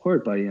bad and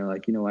support, but, I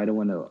don't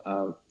want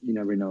to, you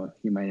never know,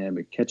 you might end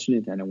up catching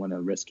it. I don't want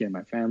to risk getting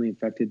my family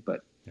infected,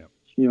 but,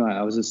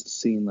 I was just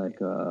seeing like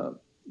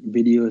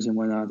videos and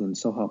whatnot, and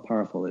so how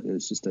powerful it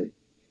is just to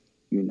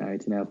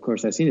unite. And of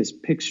course, I seen this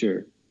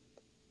picture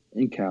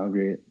in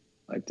Calgary,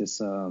 like this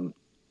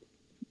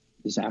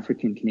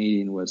African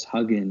Canadian was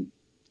hugging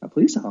a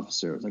police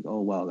officer. I was like, oh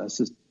wow, that's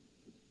just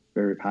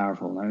very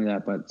powerful. Not only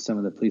that, but some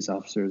of the police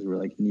officers were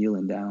like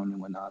kneeling down and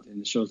whatnot,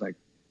 and it shows like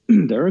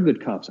there are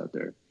good cops out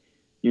there.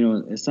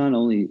 It's not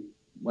only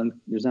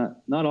one. There's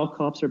not all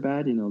cops are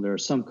bad. There are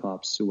some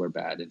cops who are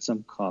bad, and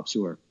some cops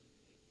who are.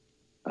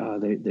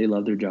 They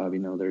love their job,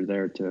 they're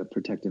there to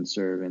protect and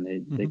serve,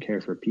 and they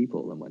care for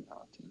people and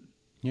whatnot.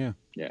 And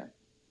yeah.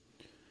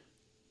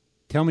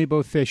 Tell me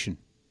about fishing,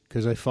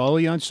 because I follow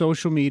you on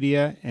social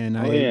media, and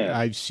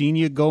I've seen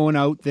you going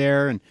out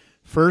there, and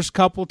first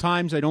couple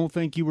times I don't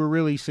think you were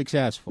really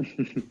successful.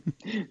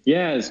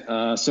 Yes.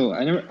 So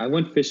I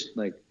went fishing,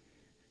 like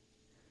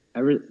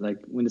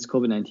when this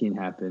COVID-19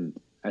 happened,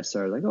 I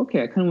started like,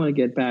 okay, I kind of want to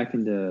get back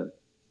into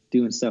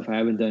doing stuff I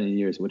haven't done in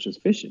years, which was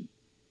fishing.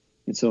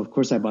 And so, of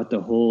course, I bought the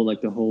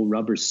whole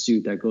rubber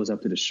suit that goes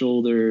up to the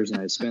shoulders,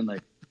 and I spent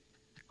like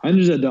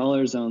hundreds of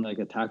dollars on like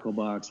a tackle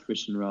box,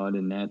 fishing rod,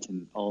 and net,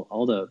 and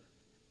all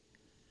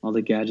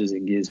the gadgets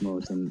and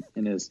gizmos, and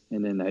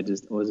then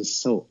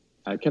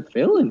I kept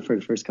failing for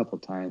the first couple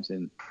of times,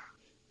 and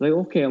like,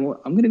 okay, I'm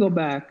gonna go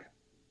back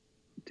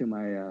to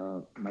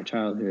my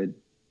childhood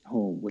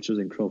home, which was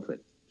in Crowfoot,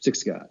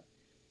 Siksika.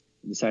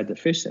 I decided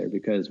to fish there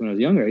because when I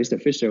was younger, I used to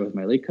fish there with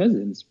my late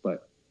cousins,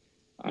 but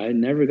I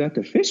never got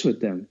to fish with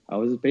them. I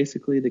was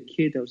basically the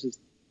kid that was just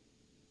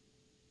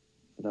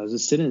But I was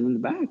just sitting in the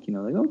back,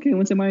 like, okay,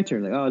 when's it my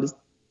turn? Like, oh, just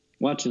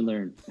watch and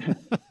learn,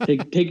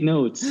 take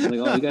notes. Like,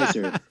 oh,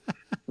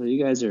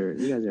 you guys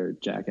are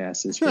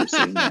jackasses for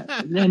saying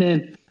that. And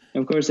then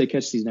of course they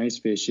catch these nice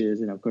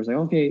fishes, and of course like,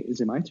 okay, is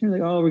it my turn?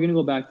 Like, oh, we're gonna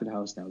go back to the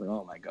house now. Like,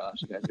 oh my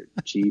gosh, you guys are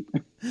cheap.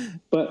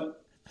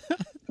 But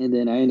and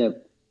then I end up,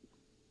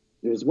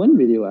 there's one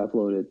video I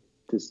uploaded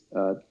to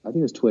I think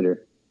it was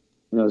Twitter,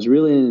 and I was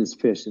reeling in this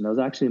fish, and that was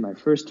actually my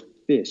first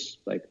fish,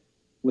 like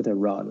with a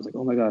rod. I was like,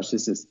 oh my gosh,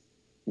 this is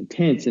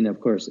intense. And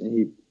of course,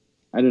 I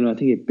don't know, I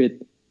think it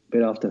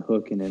bit off the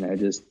hook, and then I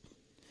just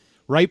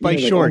right by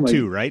shore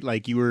too, right?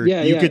 Like you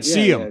could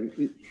see him.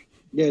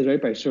 Yeah, it was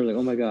right by shore. Like,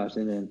 oh my gosh!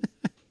 And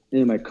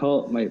then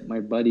my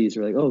buddies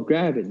were like, oh,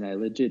 grab it, and I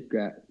legit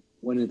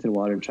went into the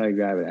water and tried to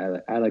grab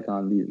it. I like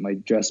on my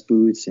dress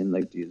boots and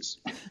like these,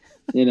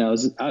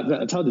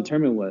 that's how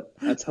determined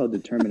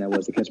I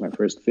was to catch my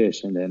first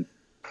fish, and then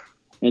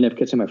ended up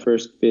catching my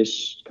first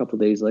fish a couple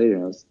of days later.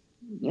 And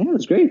it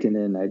was great. And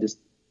then I just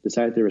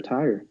decided to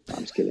retire. No,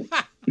 I'm just kidding.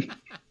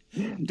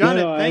 Done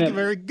it. Thank you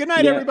very. Good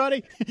night,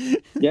 everybody.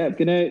 Yeah.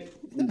 Good night.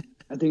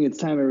 I think it's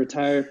time I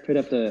retire. Put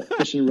up the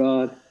fishing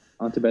rod,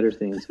 onto better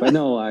things. But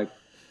no, I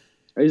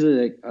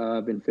usually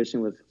I've been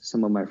fishing with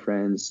some of my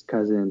friends,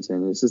 cousins,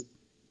 and it's just.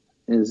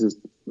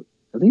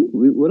 I think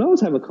we would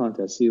always have a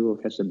contest, see who will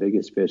catch the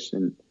biggest fish,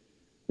 and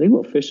I think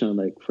we'll fish on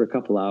like for a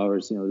couple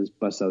hours, just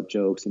bust out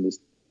jokes and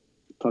just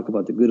talk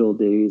about the good old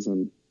days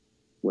and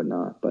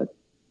whatnot. But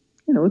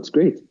it's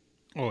great.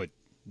 Oh,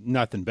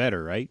 nothing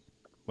better, right?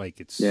 Like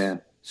it's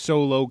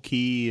so low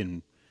key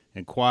and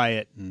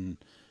quiet, and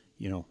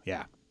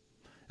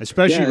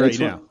especially right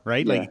now,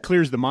 right? Like it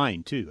clears the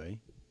mind too, eh?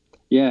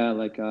 Yeah,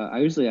 like I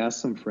usually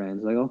ask some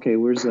friends, like, okay,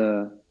 where's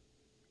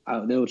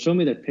they would show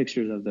me the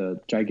pictures of the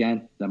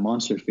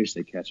monster fish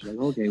they catch. Like,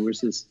 okay, where's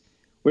this?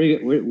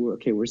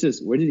 Where's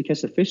this? Where did you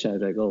catch the fish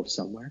at? I go,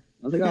 somewhere.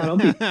 I was like, oh,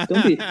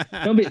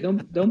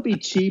 don't be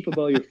cheap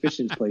about your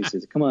fishing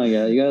places. Come on,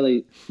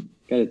 you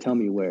gotta tell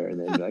me where. And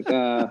then you're like,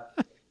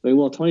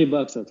 well,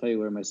 $20, I'll tell you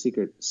where my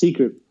secret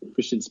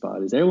fishing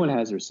spot is. Everyone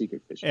has their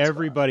secret fishing spot.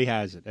 Everybody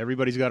has it.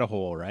 Everybody's got a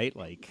hole, right?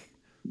 Like,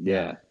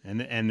 yeah.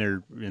 And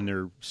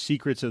their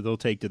secrets that they'll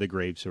take to the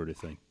grave, sort of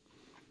thing.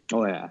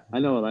 Oh yeah, I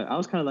know. Like I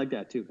was kind of like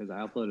that too, because I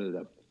uploaded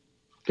a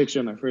picture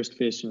of my first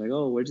fish, and like,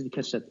 oh, where did you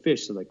catch that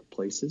fish? So like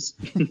places.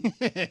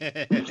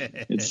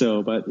 And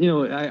so, but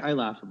I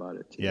laugh about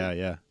it too.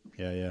 Yeah.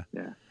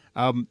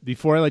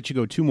 Before I let you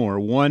go, two more.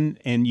 One,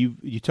 and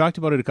you talked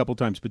about it a couple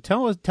times, but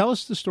tell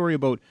us the story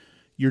about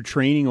your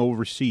training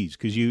overseas,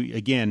 because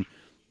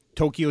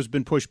Tokyo's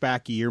been pushed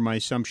back a year. My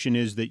assumption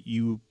is that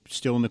you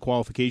still in the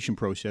qualification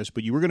process,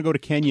 but you were going to go to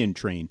Kenya and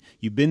train.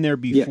 You've been there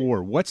before.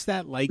 Yeah. What's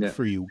that like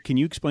for you? Can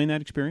you explain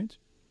that experience?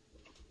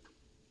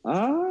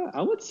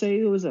 I would say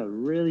it was a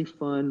really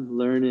fun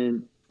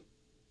learning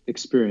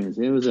experience.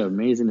 It was an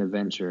amazing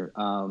adventure.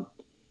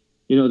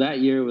 That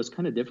year was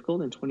kind of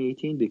difficult in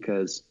 2018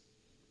 because,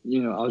 I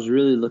was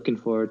really looking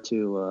forward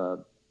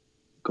to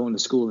going to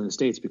school in the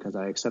States because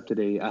I accepted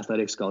a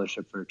athletic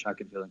scholarship for track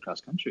and field and cross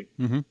country.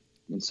 Mm-hmm.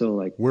 And so,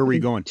 like, where were you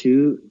going?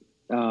 To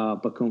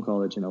Bacone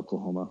College in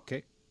Oklahoma.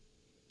 Okay.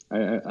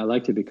 I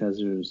liked it because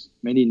there's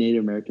many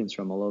Native Americans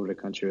from all over the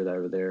country that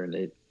were there, and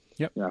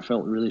I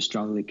felt really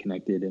strongly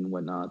connected and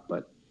whatnot.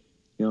 But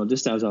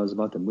just as I was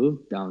about to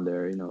move down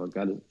there, I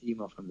got an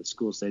email from the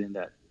school stating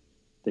that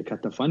they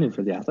cut the funding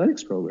for the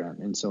athletics program,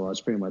 and so I was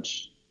pretty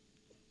much,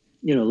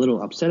 a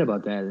little upset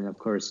about that. And of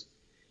course,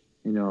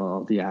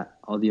 all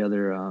the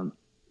other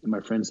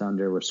my friends down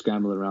there were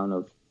scrambling around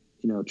of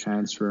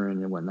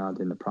transferring and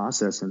whatnot in the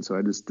process. And so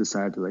I just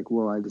decided to I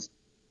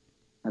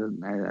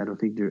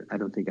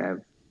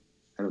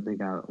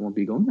won't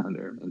be going down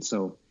there. And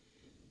so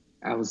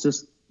I was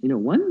just,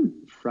 one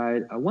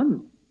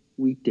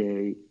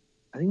weekday,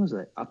 I think it was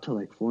up till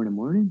 4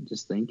 a.m,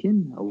 just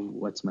thinking, oh,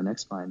 what's my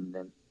next find?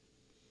 And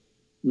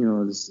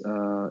then,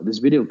 this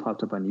video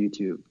popped up on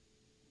YouTube.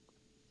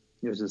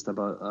 It was just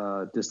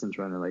about distance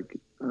runner,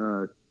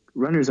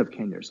 Runners of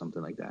Kenya or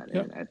something like that.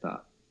 Yep. And I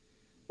thought,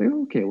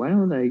 okay, why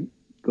don't I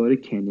go to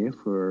Kenya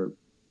for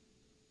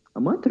a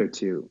month or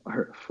two,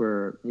 or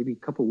for maybe a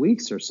couple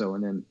weeks or so?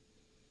 And then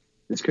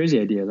this crazy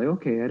idea,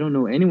 okay, I don't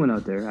know anyone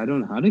out there. I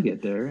don't know how to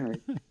get there.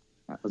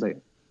 I was like,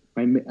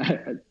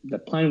 the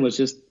plan was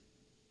just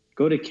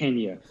go to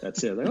Kenya.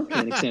 That's it.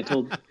 Okay. Next thing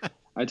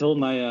I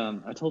told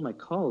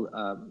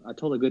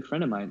a good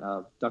friend of mine,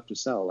 Dr.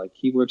 Sell,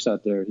 he works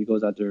out there. He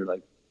goes out there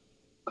a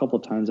couple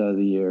times out of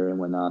the year and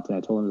whatnot. And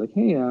I told him,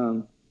 hey,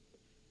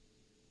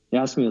 he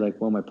asked me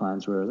what my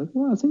plans were. I was like,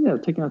 well, I think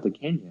I'm taking out to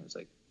Kenya. I was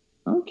like,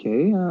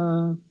 okay,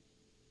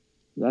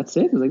 that's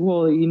it. I was like,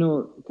 well,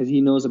 because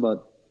he knows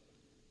about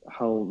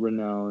how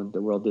renowned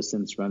the world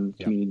distance run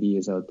community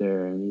is out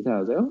there. And he thought, I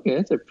was like, okay,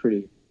 that's a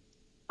pretty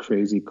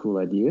crazy, cool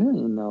idea.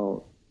 And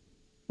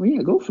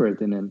go for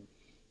it. And then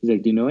he's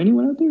like, do you know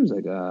anyone out there? I was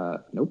like,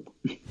 nope.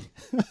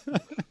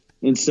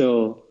 And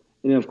so,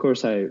 of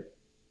course,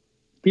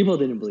 people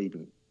didn't believe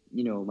me.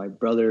 My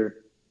brother,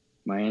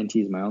 my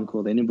aunties, my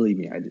uncle, they didn't believe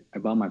me. I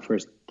bought my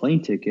first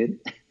plane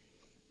ticket,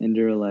 and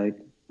they were like,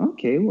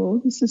 okay, well,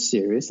 this is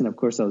serious. And of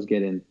course, I was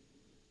getting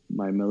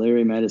my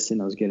malaria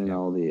medicine. I was getting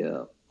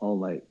all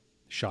my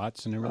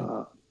Shots and everything.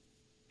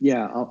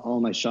 all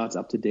my shots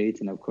up to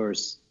date. And of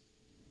course,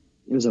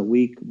 it was a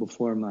week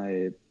before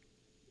I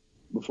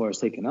was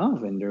taken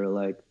off, and they were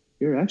like,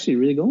 "You're actually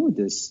really going with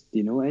this. Do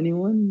you know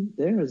anyone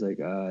there?" I was like,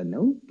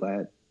 "No,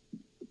 but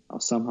I'll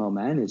somehow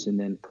manage." And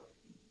then,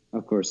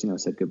 of course, I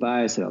said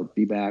goodbye. I said I'll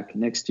be back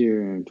next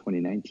year in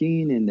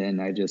 2019, and then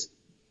I just,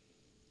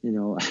 it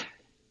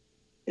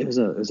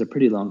was a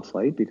pretty long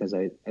flight because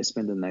I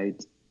spent the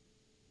night,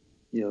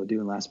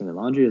 doing last minute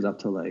laundry. It was up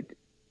to like,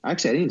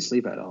 actually I didn't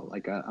sleep at all.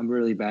 Like I'm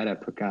really bad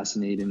at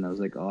procrastinating. I was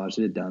like, oh, I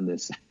should have done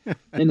this.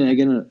 And then I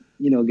get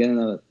on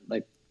a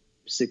like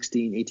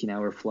 16,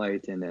 18-hour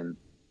flight, and then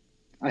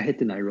I hit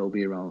the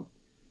Nairobi around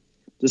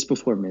just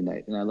before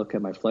midnight, and I look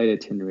at my flight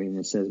itinerary and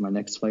it says my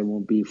next flight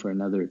won't be for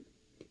another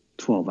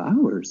 12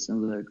 hours. I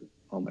was like,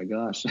 oh my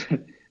gosh.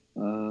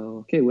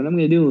 Okay, what am I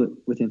going to do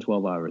within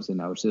 12 hours?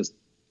 And I was just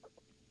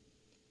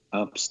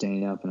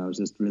staying up, and I was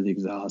just really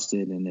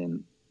exhausted. And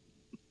then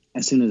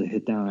as soon as I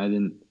hit down, I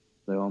didn't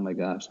like, oh my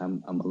gosh,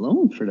 I'm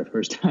alone for the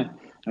first time.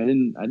 I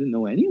didn't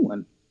know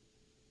anyone.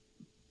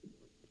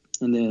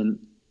 And then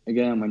I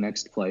get on my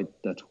next flight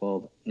at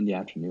 12 in the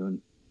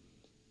afternoon,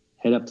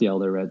 head up to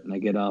Eldoret, and I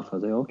get off. I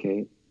was like,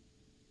 okay,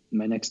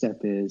 my next step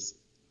is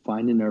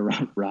finding a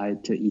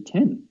ride to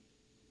E10.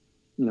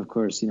 And of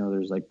course,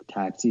 there's like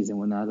taxis and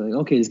whatnot. Like,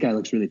 okay, this guy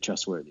looks really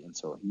trustworthy. And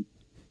so he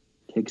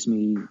takes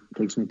me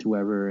to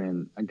wherever,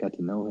 and I got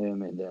to know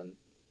him. And then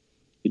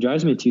he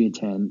drives me to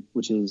E10,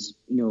 which is,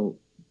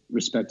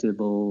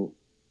 respectable,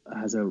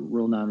 has a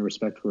real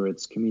non-respect for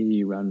its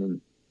community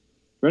running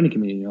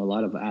community. A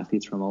lot of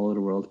athletes from all over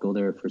the world go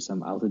there for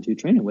some altitude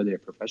training, whether they're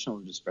professional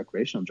or just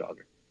recreational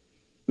jogger.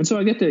 And so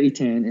I get to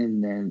E10,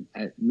 and then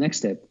next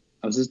step,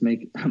 I was just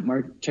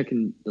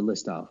checking the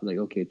list off. Like,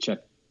 okay, check,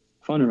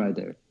 found a ride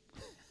there.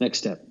 Next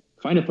step,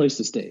 find a place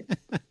to stay.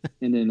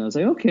 And then I was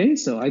like, okay.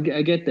 So I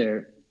get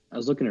there. I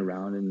was looking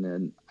around, and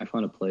then I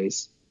found a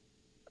place.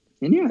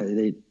 And yeah,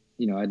 they,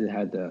 I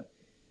had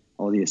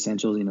all the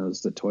essentials.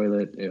 It's the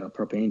toilet,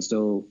 propane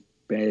stove,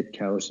 bed,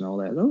 couch, and all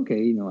that.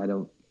 Okay, I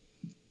don't,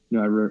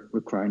 I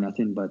require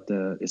nothing but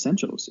the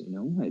essentials.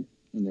 And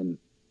then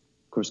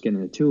of course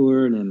getting a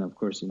tour, and then of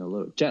course a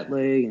little jet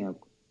lag, and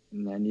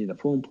I needed a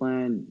phone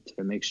plan to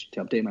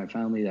to update my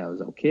family that I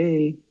was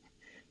okay.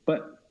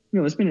 But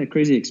it's been a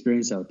crazy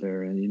experience out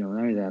there, and not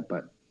only that,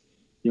 but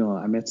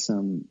I met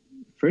some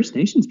First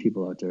Nations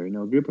people out there.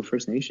 A group of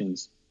First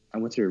Nations. I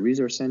went to a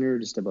resource center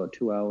just about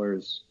 2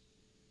 hours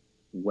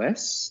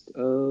west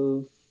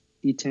of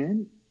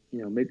E10.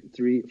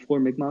 4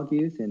 Mi'kmaq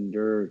youth, and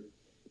they're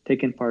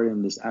taking part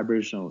in this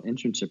Aboriginal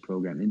internship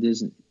program,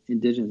 Indigenous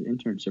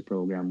internship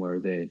program, where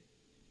they,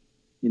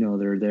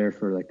 they're there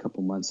for like a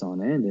couple months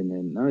on end. And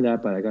then none of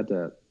that, but I got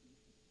to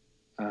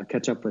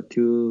catch up with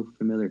 2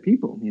 familiar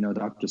people,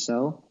 Dr.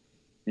 Sell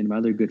and my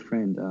other good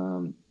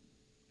friend,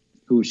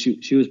 who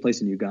she was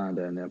placed in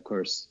Uganda. And of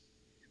course,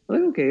 I'm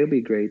like, okay, it'll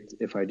be great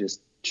if I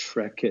just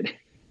trek it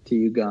to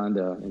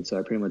Uganda. And so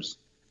I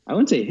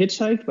wouldn't say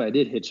hitchhiked, but I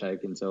did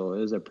hitchhike. And so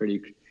it was a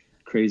pretty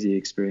crazy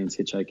experience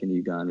hitchhiking to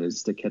Uganda,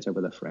 is to catch up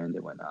with a friend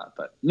and whatnot.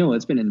 But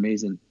it's been an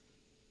amazing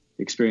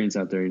experience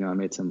out there. I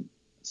made some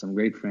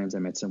great friends. I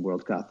met some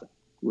world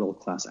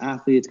class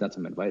athletes, got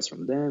some advice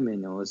from them,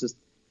 and it was just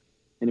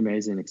an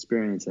amazing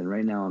experience. And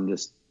right now I'm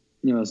just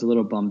I was a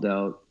little bummed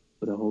out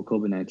with the whole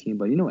COVID-19,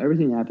 but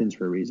everything happens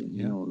for a reason.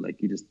 Yeah.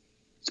 Like you just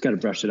got to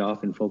brush it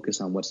off and focus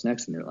on what's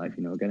next in your life.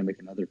 Got to make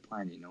another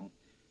plan.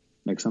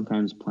 Like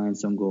sometimes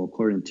plans don't go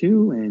according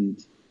to,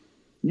 and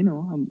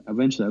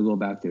eventually I'll go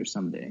back there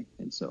someday.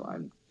 And so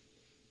I'm,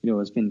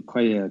 it's been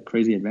quite a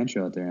crazy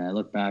adventure out there. And I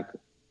look back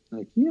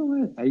like,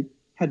 what? I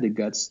had the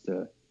guts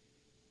to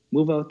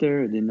move out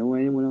there. I didn't know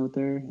anyone out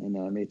there. And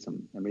I made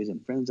some amazing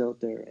friends out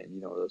there.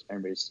 And, those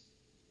memories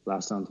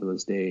last on to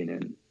this day. And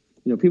then,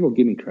 people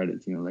give me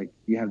credit, like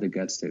you have the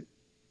guts to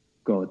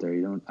go out there.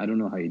 I don't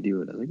know how you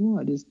do it. I was like, well,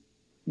 I just,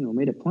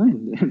 made a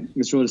plan.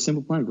 Just wrote a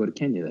simple plan, go to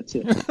Kenya. That's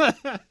it.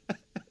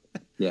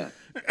 Yeah.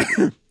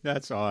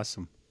 That's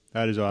awesome.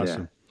 That is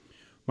awesome. Yeah.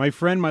 My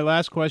friend, my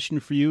last question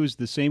for you is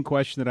the same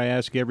question that I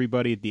ask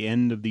everybody at the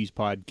end of these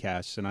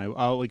podcasts, and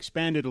I'll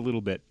expand it a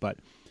little bit, but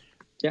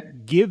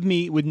give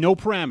me, with no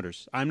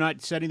parameters, I'm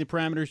not setting the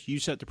parameters, you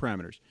set the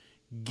parameters.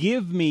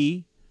 Give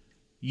me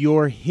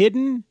your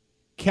hidden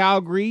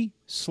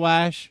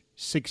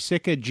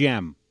Calgary/Siksika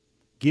gem.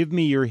 Give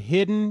me your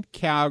hidden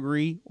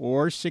Calgary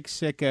or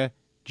Siksika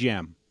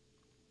gem.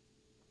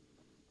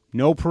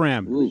 No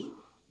parameters.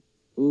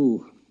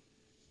 Ooh.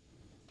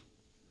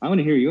 I want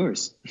to hear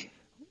yours.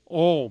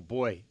 Oh,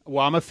 boy.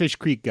 Well, I'm a Fish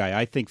Creek guy.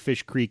 I think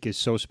Fish Creek is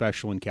so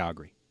special in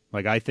Calgary.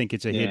 Like, I think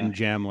it's a hidden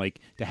gem. Like,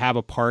 to have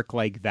a park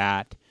like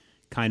that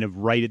kind of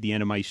right at the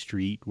end of my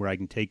street where I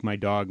can take my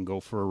dog and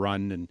go for a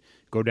run and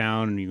go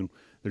down, and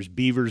there's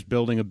beavers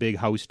building a big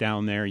house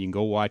down there. You can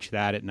go watch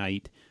that at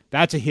night.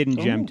 That's a hidden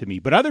gem to me.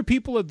 But other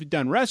people have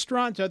done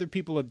restaurants. Other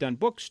people have done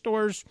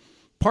bookstores,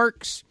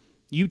 parks.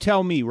 You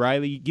tell me,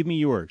 Riley. Give me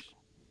yours.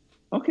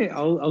 Okay,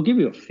 I'll give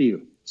you a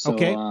few. So,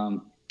 Okay.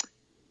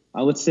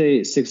 I would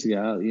say 6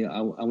 years.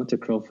 I went to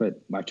Crowfoot,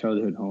 my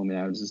childhood home, and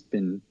I've just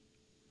been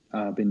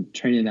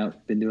training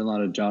out, been doing a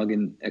lot of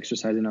jogging,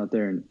 exercising out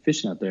there, and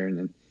fishing out there, and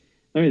then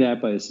not only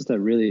that, but it's just I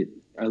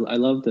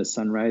love the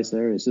sunrise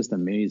there. It's just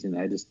amazing.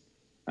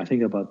 I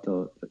think about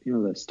the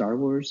Star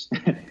Wars,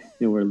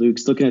 where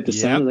Luke's looking at the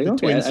sun. I'm like, the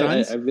okay, twin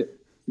suns.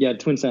 yeah,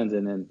 twin suns,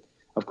 and then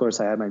of course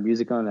I had my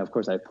music on, and of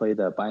course I played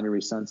the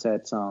Binary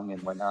Sunset song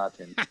and whatnot,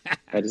 and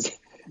I just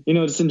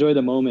just enjoy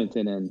the moment.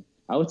 And then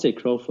I would say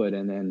Crowfoot,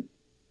 and then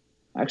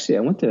actually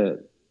I went to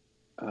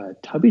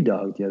Tubby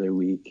Dog the other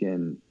week,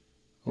 and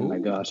oh my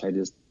gosh, I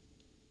just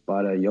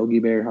bought a Yogi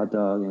Bear hot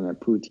dog and a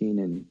poutine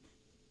and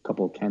a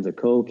couple of cans of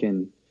Coke,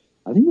 and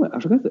I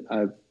forgot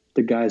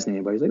the guy's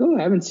name, but he's like, "Oh,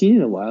 I haven't seen you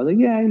in a while." Like,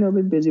 yeah, I've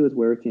been busy with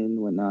work and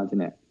whatnot,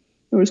 and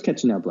we're just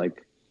catching up.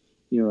 Like,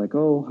 like,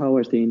 oh, how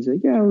are things?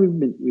 Like, yeah,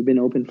 we've been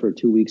open for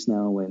 2 weeks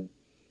now, and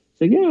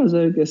it's like, yeah,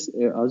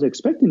 I was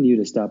expecting you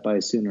to stop by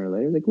sooner or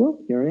later. Like, well,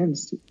 here I am,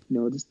 just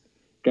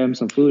grab him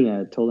some food,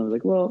 and I told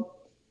him, well,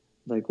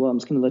 I'm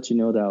just gonna let you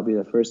know that I'll be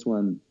the first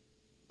one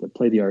to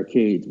play the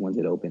arcade once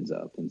it opens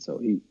up, and so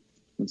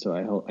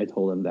I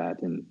told him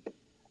that, and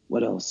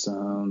what else?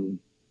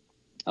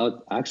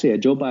 I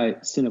drove by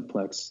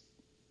Cineplex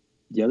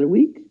the other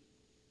week,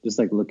 just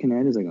like looking at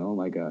it, it's like, oh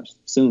my gosh,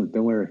 soon,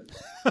 don't worry.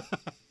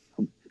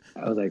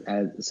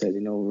 I said,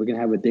 we're gonna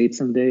have a date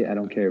someday. I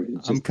don't care.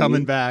 I'm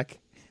coming back.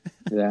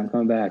 Yeah, I'm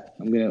coming back.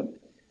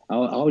 I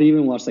would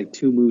even watch like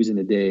 2 movies in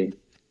a day.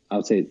 I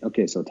would say,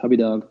 okay, so Tubby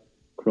Dog,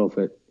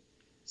 Crowfoot,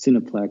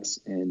 Cineplex,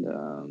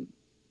 and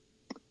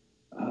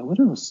what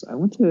else? I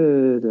went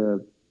to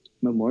the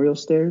Memorial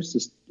Stairs,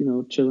 just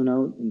chilling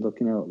out and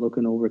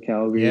looking over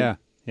Calgary. Yeah.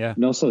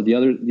 And also the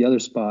other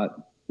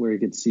spot where you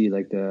could see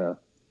like the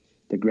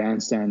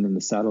grandstand and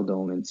the Saddle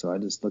Dome, and so I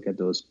just look at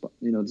those,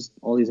 just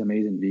all these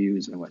amazing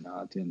views and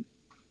whatnot, and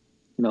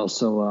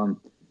also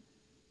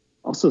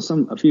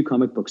a few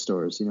comic book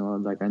stores.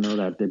 Like I know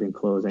that they've been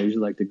closed. I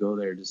usually like to go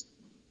there, just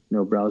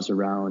browse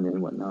around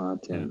and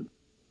whatnot, and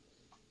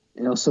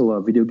also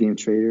a video game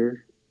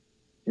trader.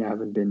 I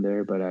haven't been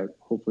there, but I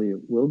hopefully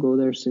will go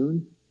there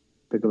soon.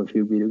 Pick up a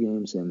few video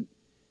games, and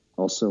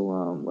also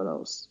what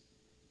else?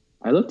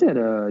 I looked at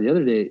the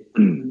other day.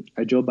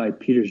 I drove by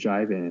Peter's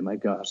Drive-In, and my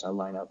gosh, that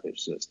lineup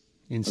is just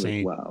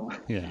insane. Like, wow.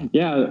 Yeah.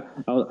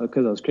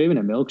 Because I was craving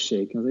a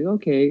milkshake. I was like,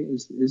 okay,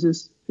 is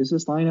this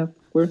lineup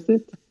worth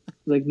it? I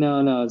was like,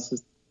 no, it's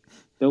just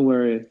don't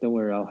worry,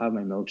 I'll have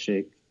my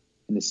milkshake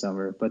in the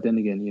summer. But then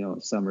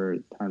again, summer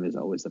time is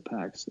always the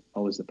pack.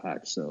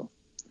 So,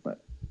 but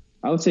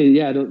I would say,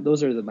 yeah,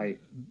 those are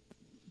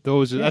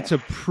That's a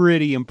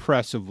pretty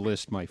impressive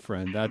list, my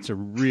friend. That's a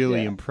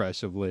really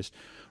impressive list.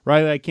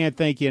 Riley, I can't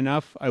thank you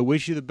enough. I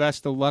wish you the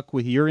best of luck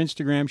with your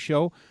Instagram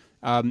show.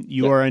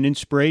 You are an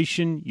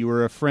inspiration. You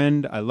are a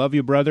friend. I love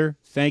you, brother.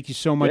 Thank you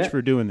so much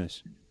for doing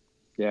this.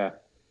 Yeah.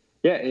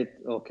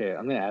 Okay,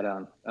 I'm going to add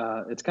on.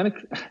 It's kind of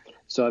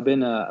 – so I've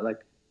been I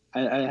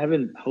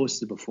haven't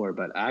hosted before,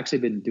 but I actually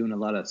been doing a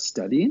lot of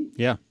studying.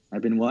 Yeah.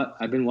 I've been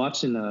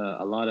watching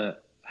a lot of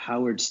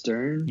Howard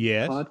Stern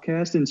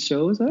podcasts and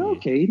shows.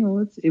 Okay,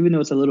 it's, even though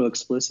it's a little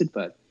explicit,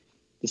 but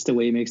just the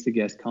way he makes the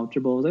guest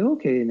comfortable. I was like,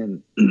 okay, and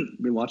then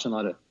been watching a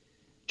lot of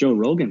Joe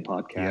Rogan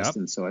podcasts,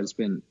 and so I've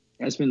been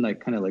like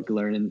kind of like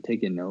learning,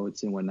 taking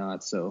notes and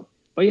whatnot. So,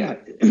 but yeah,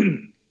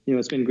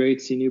 it's been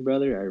great seeing you,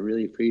 brother. I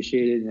really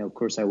appreciate it. And of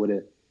course I would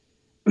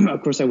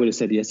have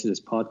said yes to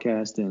this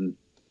podcast, and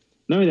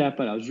not only that,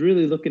 but I was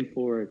really looking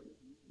forward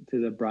to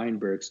the Brian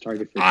Burke's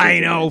Target for Kids. I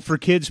know, for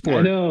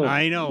Kidsport.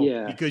 I know.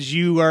 Yeah. Because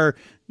you're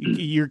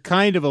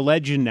kind of a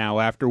legend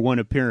now after one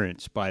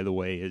appearance, by the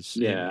way,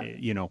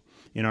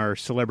 in our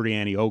Celebrity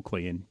Annie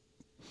Oakley. And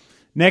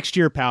next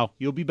year, pal,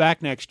 you'll be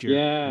back next year.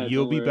 Yeah.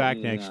 You'll be back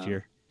next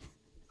year.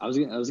 I was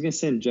gonna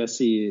send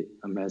Jesse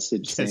a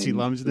message. Jesse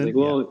Lumsden? Like,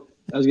 well,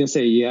 I was gonna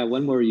say, yeah,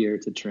 one more year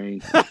to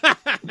train.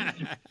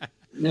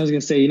 And I was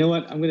gonna say, you know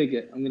what? I'm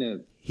gonna.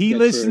 He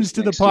listens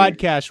to the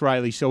podcast,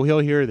 Riley, so he'll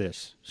hear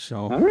this. So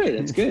all right,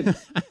 that's good.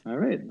 All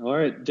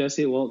right,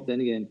 Jesse. Well,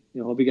 then again,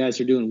 hope you guys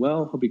are doing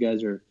well. Hope you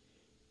guys are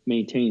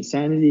maintaining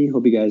sanity.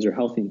 Hope you guys are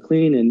healthy and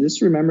clean. And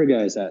just remember,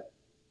 guys, that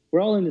we're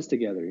all in this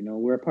together.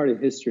 We're a part of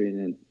history. And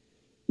then,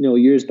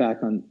 years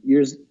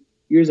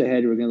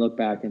ahead, we're gonna look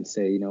back and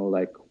say,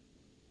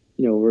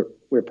 we're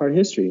a part of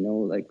history.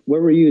 Like,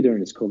 where were you during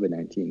this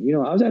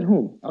COVID-19? I was at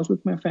home. I was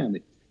with my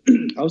family.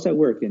 I was at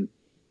work, and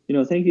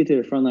thank you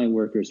to the frontline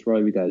workers for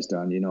all you guys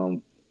done.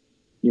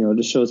 It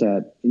just shows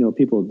that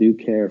people do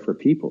care for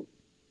people.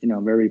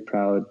 I'm very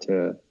proud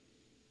to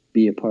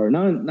be a part,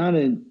 not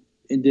an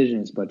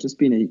Indigenous, but just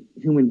being a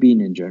human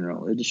being in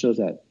general. It just shows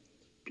that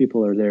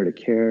people are there to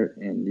care,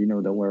 and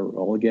that we'll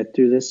all get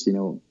through this.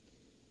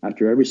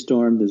 After every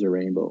storm, there's a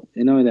rainbow.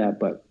 And not only that,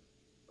 but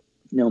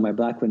my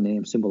Blackfoot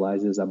name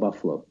symbolizes a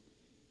buffalo.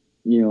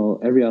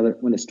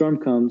 When a storm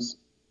comes,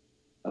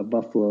 a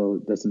buffalo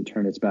doesn't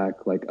turn its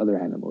back like other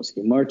animals.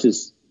 He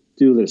marches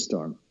through the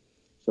storm.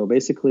 So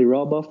basically, we're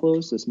all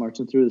Buffaloes just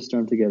marching through the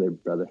storm together,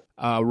 brother.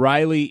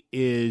 Riley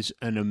is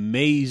an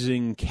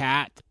amazing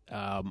cat.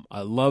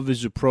 I love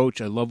his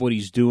approach. I love what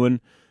he's doing.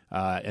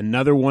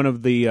 Another one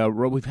of the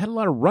we've had a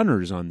lot of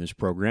runners on this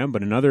program,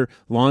 but another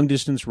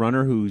long-distance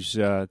runner who's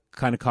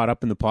kind of caught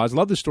up in the pause.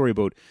 Love the story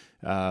about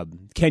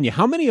Kenya.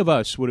 How many of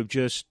us would have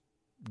just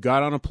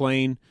got on a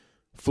plane,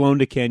 flown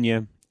to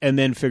Kenya, and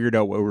then figured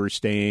out where we were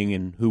staying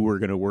and who we're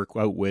going to work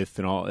out with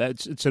and all?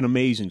 It's an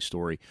amazing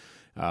story.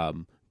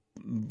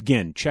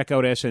 Again, check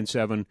out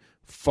SN7.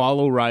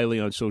 Follow Riley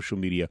on social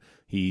media.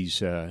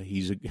 He's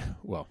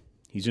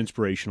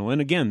inspirational. And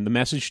again, the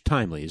message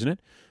timely, isn't it?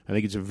 I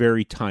think it's a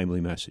very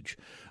timely message.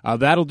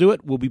 That'll do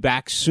it. We'll be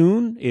back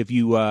soon. If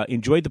you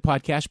enjoyed the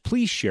podcast,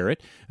 please share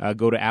it.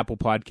 Go to Apple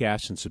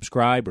Podcasts and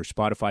subscribe, or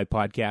Spotify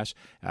Podcasts,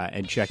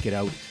 and check it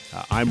out.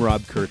 I'm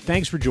Rob Kerr.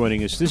 Thanks for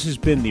joining us. This has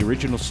been the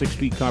original 6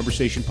 Feet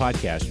Conversation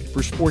podcast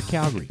for Sport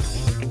Calgary.